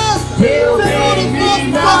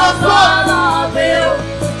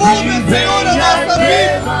 Muda, Senhor, a nossa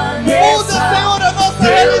vida. Muda, Senhor, a nossa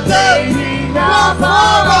realidade.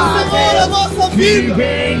 Transforma, Senhor, a nossa vida.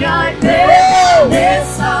 Venha e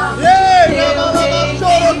permaneça.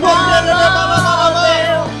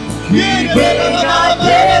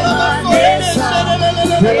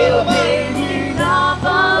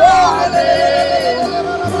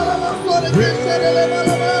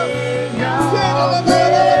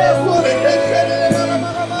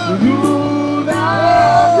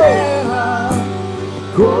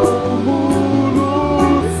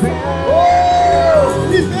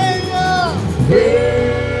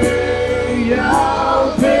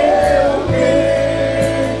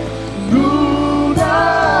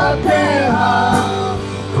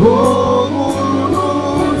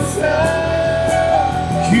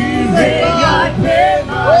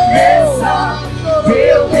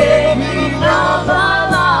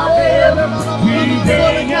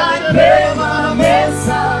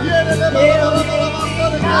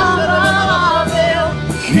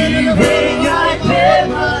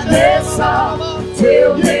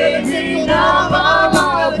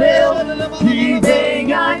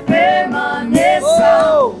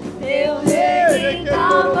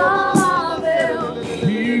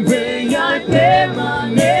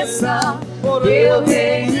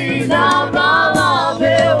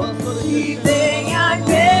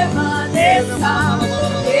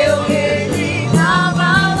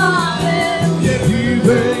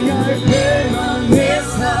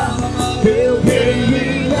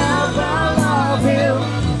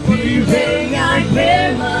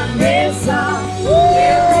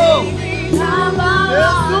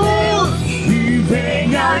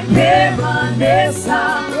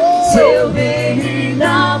 permaneça, seu reino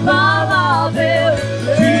inabalável.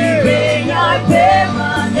 Que venha e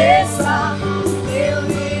permaneça, seu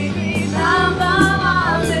reino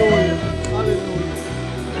inabalável. Aleluia.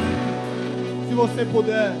 Se você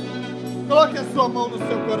puder, coloque a sua mão no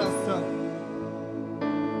seu coração.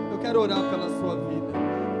 Eu quero orar pela sua vida.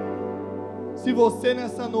 Se você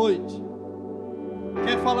nessa noite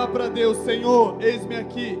quer falar para Deus: Senhor, eis-me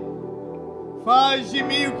aqui, faz de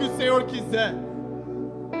mim o que o Senhor quiser.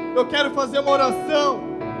 Eu quero fazer uma oração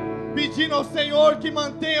pedindo ao Senhor que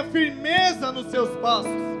mantenha firmeza nos seus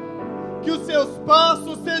passos, que os seus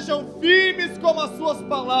passos sejam firmes como as suas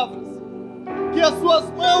palavras, que as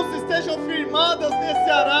suas mãos estejam firmadas nesse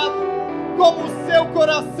arado como o seu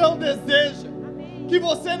coração deseja, que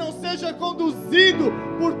você não seja conduzido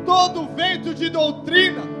por todo vento de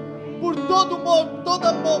doutrina, por todo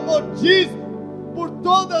modismo, por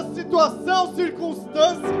toda situação,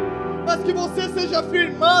 circunstância, mas que você seja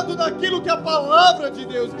firmado naquilo que a palavra de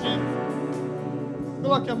Deus diz.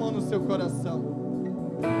 Coloque a mão no seu coração.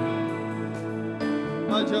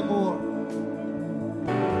 Pai de amor,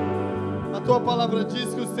 a tua palavra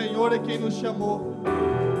diz que o Senhor é quem nos chamou,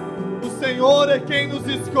 o Senhor é quem nos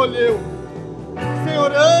escolheu.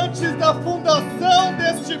 Senhor, antes da fundação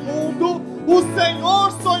deste mundo, o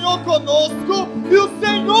Senhor sonhou conosco e o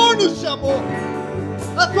Senhor nos chamou.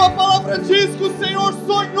 A tua palavra diz que o Senhor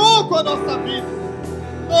sonhou com a nossa vida.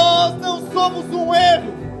 Nós não somos um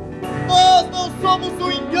erro, nós não somos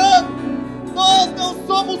um engano, nós não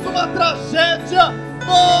somos uma tragédia,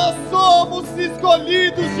 nós somos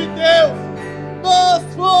escolhidos de Deus, nós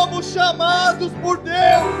fomos chamados por Deus.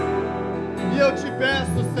 E eu te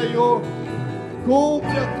peço, Senhor,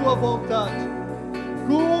 cumpre a tua vontade,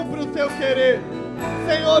 cumpre o teu querer.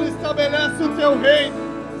 Senhor, estabelece o teu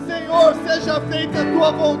reino. Senhor, seja feita a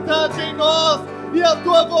tua vontade em nós e a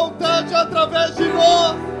tua vontade através de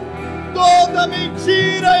nós. Toda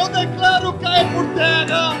mentira eu declaro cair por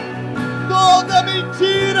terra. Toda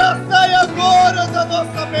mentira sai agora da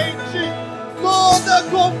nossa mente. Toda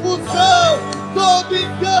confusão, todo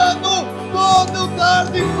engano, todo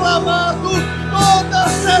dardo inflamado, toda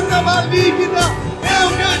seta maligna, eu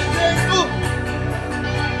rejeito.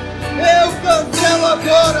 Eu cancelo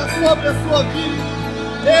agora sobre a sua vida.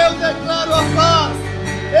 Eu declaro a paz,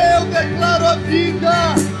 eu declaro a vida,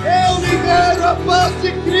 eu libero a paz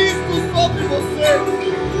de Cristo sobre você.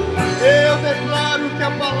 Eu declaro que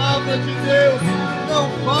a palavra de Deus não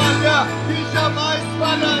falha e jamais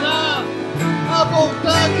falhará. A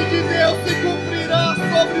vontade de Deus se cumprirá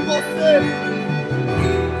sobre você.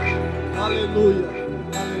 Aleluia,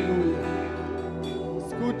 aleluia.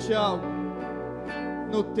 Escute algo.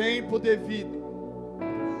 No tempo devido,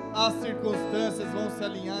 as circunstâncias vão se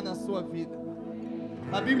alinhar na sua vida.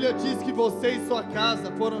 A Bíblia diz que você e sua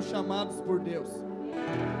casa foram chamados por Deus.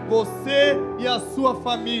 Você e a sua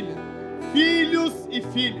família, filhos e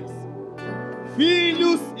filhas.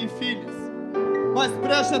 Filhos e filhas. Mas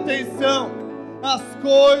preste atenção, as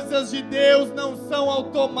coisas de Deus não são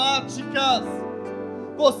automáticas.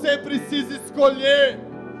 Você precisa escolher,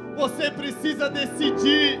 você precisa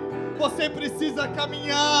decidir, você precisa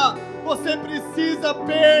caminhar, você precisa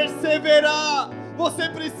perseverar, você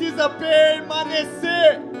precisa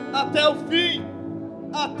permanecer até o fim.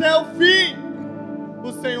 Até o fim.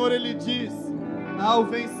 O Senhor, Ele diz: ao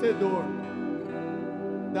vencedor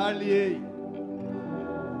dar-lhe-ei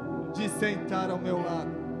de sentar ao meu lado.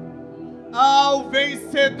 Ao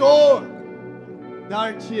vencedor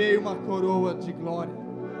dar-te-ei uma coroa de glória.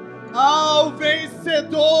 Ao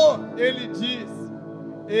vencedor, Ele diz: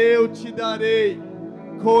 eu te darei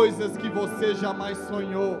coisas que você jamais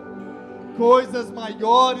sonhou, coisas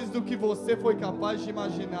maiores do que você foi capaz de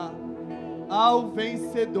imaginar. Ao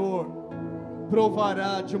vencedor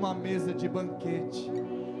provará de uma mesa de banquete.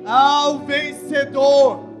 Ao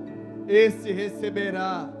vencedor, esse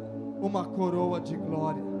receberá uma coroa de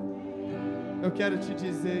glória. Eu quero te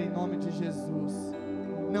dizer em nome de Jesus: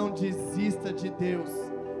 não desista de Deus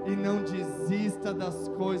e não desista das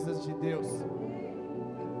coisas de Deus.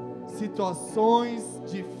 Situações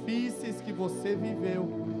difíceis que você viveu,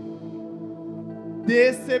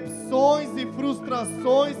 decepções e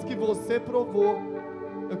frustrações que você provou,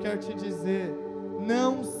 eu quero te dizer,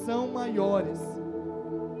 não são maiores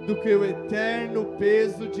do que o eterno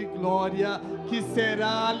peso de glória que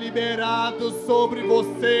será liberado sobre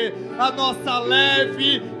você. A nossa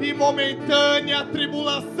leve e momentânea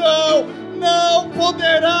tribulação não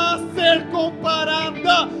poderá ser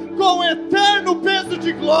comparada com o eterno peso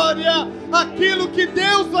de glória. Aquilo que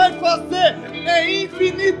Deus vai fazer é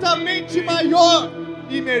infinitamente maior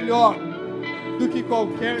e melhor do que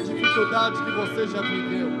qualquer dificuldade que você já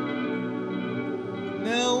viveu.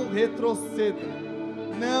 Não retroceda,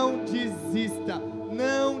 não desista,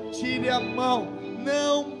 não tire a mão,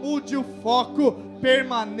 não mude o foco,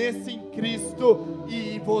 permaneça em Cristo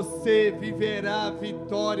e você viverá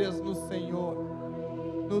vitórias no Senhor.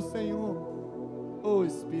 No Senhor, oh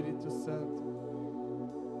Espírito Santo.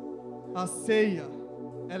 A ceia,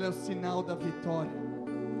 ela é o sinal da vitória.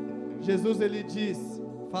 Jesus, ele diz: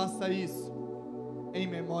 faça isso em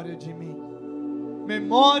memória de mim,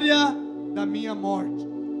 memória da minha morte.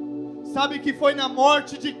 Sabe que foi na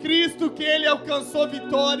morte de Cristo que ele alcançou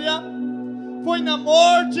vitória? Foi na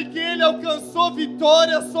morte que ele alcançou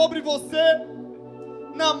vitória sobre você.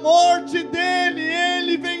 Na morte dele,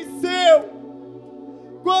 ele venceu.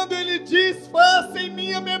 Quando ele diz: faça em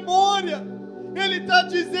minha memória, ele está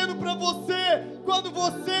dizendo para você: quando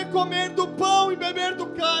você comer do pão e beber do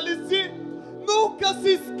cálice, nunca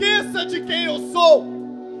se esqueça de quem eu sou,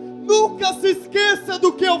 nunca se esqueça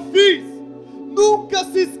do que eu fiz, nunca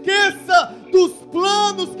se esqueça dos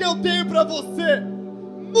planos que eu tenho para você,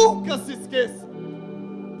 nunca se esqueça,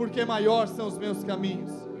 porque maior são os meus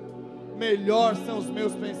caminhos, melhor são os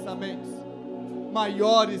meus pensamentos,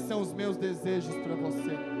 maiores são os meus desejos para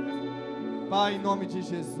você. Pai, em nome de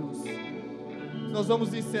Jesus, nós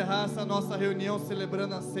vamos encerrar essa nossa reunião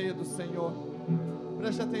celebrando a ceia do Senhor.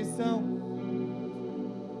 Preste atenção,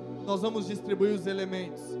 nós vamos distribuir os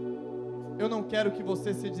elementos. Eu não quero que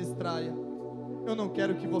você se distraia, eu não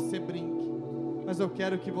quero que você brinque, mas eu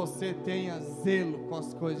quero que você tenha zelo com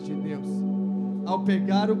as coisas de Deus. Ao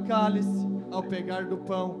pegar o cálice, ao pegar do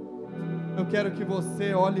pão, eu quero que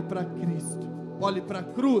você olhe para Cristo, olhe para a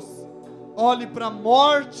cruz, olhe para a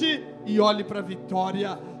morte e olhe para a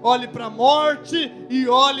vitória, olhe para a morte e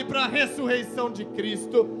olhe para a ressurreição de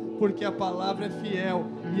Cristo, porque a palavra é fiel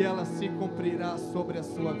e ela se cumprirá sobre a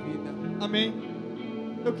sua vida. Amém?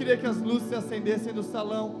 Eu queria que as luzes se acendessem no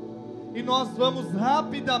salão e nós vamos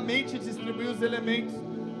rapidamente distribuir os elementos.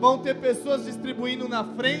 Vão ter pessoas distribuindo na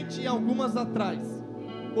frente e algumas atrás.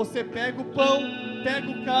 Você pega o pão, pega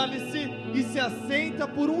o cálice e se assenta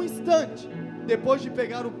por um instante, depois de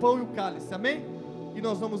pegar o pão e o cálice, amém? E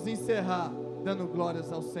nós vamos encerrar dando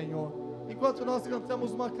glórias ao Senhor. Enquanto nós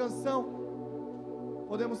cantamos uma canção,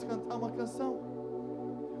 podemos cantar uma canção?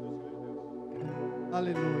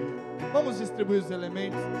 Aleluia. Vamos distribuir os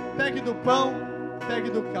elementos. Pegue do pão, pegue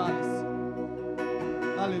do cálice.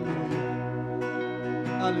 Aleluia.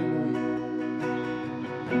 Aleluia.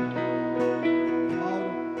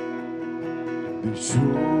 Deixou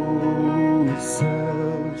os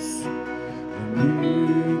céus me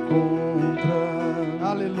encontrar.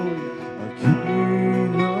 Aleluia. Aqui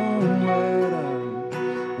não era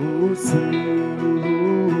o seu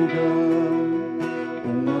lugar.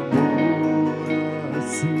 Um amor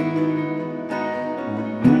assim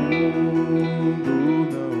o mundo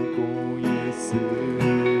não conheceu.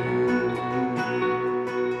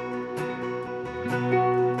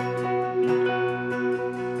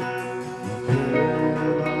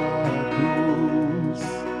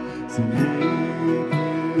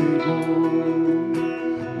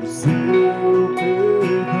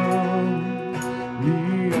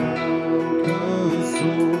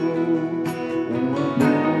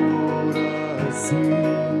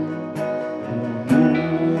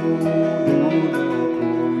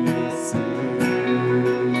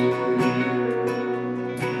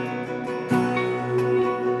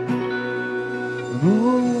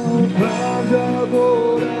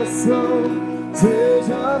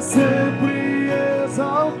 Seja sempre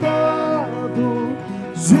exaltado,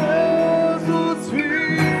 Jesus,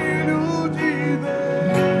 Filho de Deus,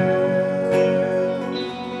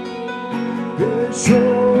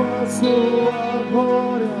 deixou a sua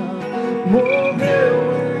glória, morreu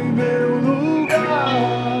em meu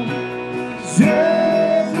lugar,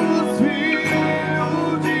 Jesus, Filho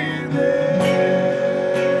de Deus,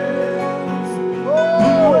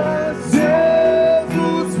 oh, é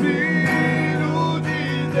Jesus, Filho de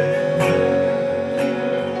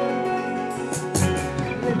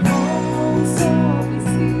levou sobre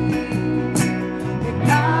si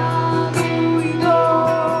pecado e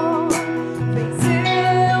dor,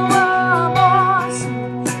 venceu a morte,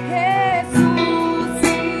 ressuscitou.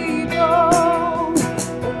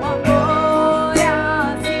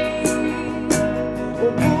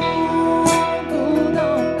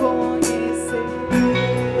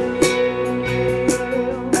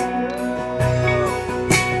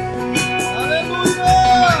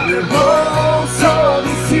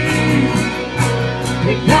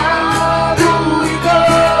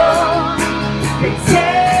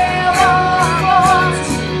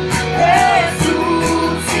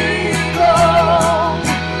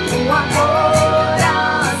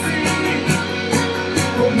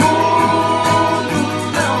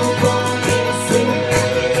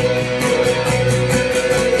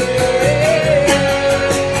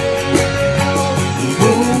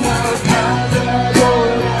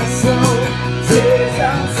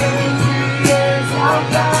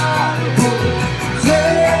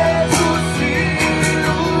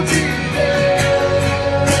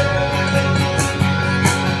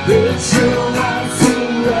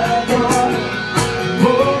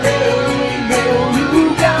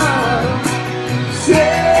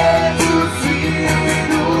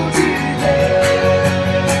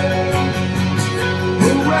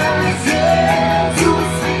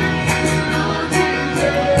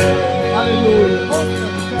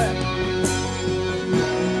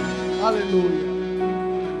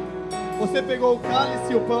 pegou o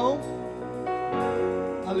cálice e o pão?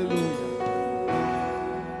 Aleluia.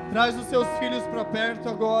 Traz os seus filhos para perto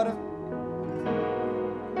agora.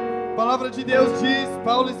 A palavra de Deus diz,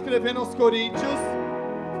 Paulo escrevendo aos Coríntios: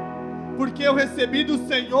 porque eu recebi do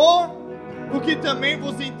Senhor o que também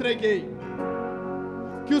vos entreguei,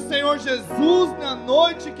 que o Senhor Jesus, na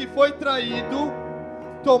noite que foi traído,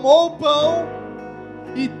 tomou o pão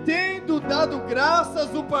e, tendo dado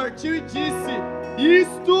graças, o partiu e disse: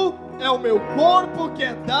 isto é o meu corpo que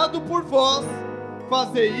é dado por vós,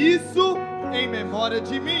 fazei isso em memória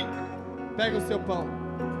de mim. Pega o seu pão.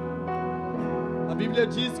 A Bíblia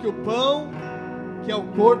diz que o pão, que é o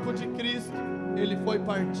corpo de Cristo, ele foi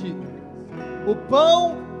partido. O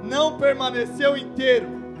pão não permaneceu inteiro,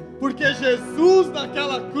 porque Jesus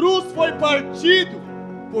naquela cruz foi partido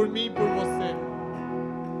por mim e por você.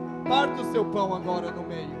 Parta o seu pão agora no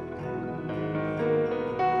meio.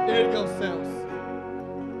 Erga aos céus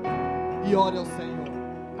e ore ao Senhor.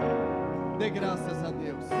 Dê graças a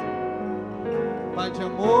Deus. Pai de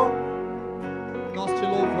amor, nós te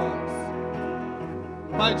louvamos.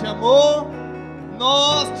 Pai de amor,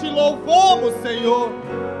 nós te louvamos, Senhor,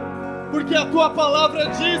 porque a tua palavra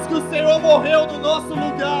diz que o Senhor morreu no nosso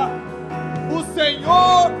lugar. O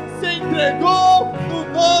Senhor se entregou no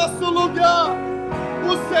nosso lugar.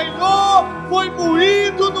 O Senhor foi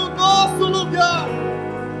moído no nosso lugar.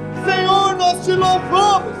 Senhor, nós te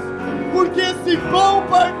louvamos, porque esse pão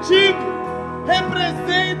partido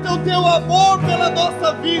representa o teu amor pela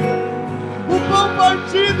nossa vida. O pão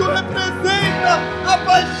partido representa a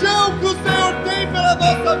paixão que o Senhor tem pela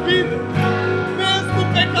nossa vida. Mesmo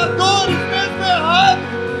pecadores, mesmo errados,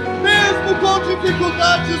 mesmo com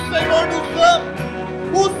dificuldades, o Senhor nos ama.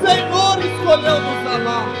 O Senhor escolheu nos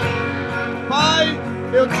amar. Pai,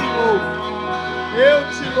 eu te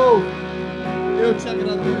louvo, eu te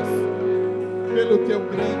agradeço pelo teu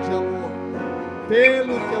grande amor,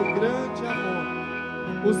 pelo teu grande amor.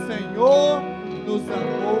 O Senhor nos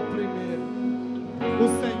amou primeiro. O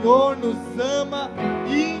Senhor nos ama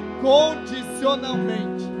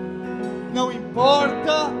incondicionalmente. Não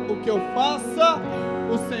importa o que eu faça,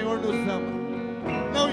 o Senhor nos ama.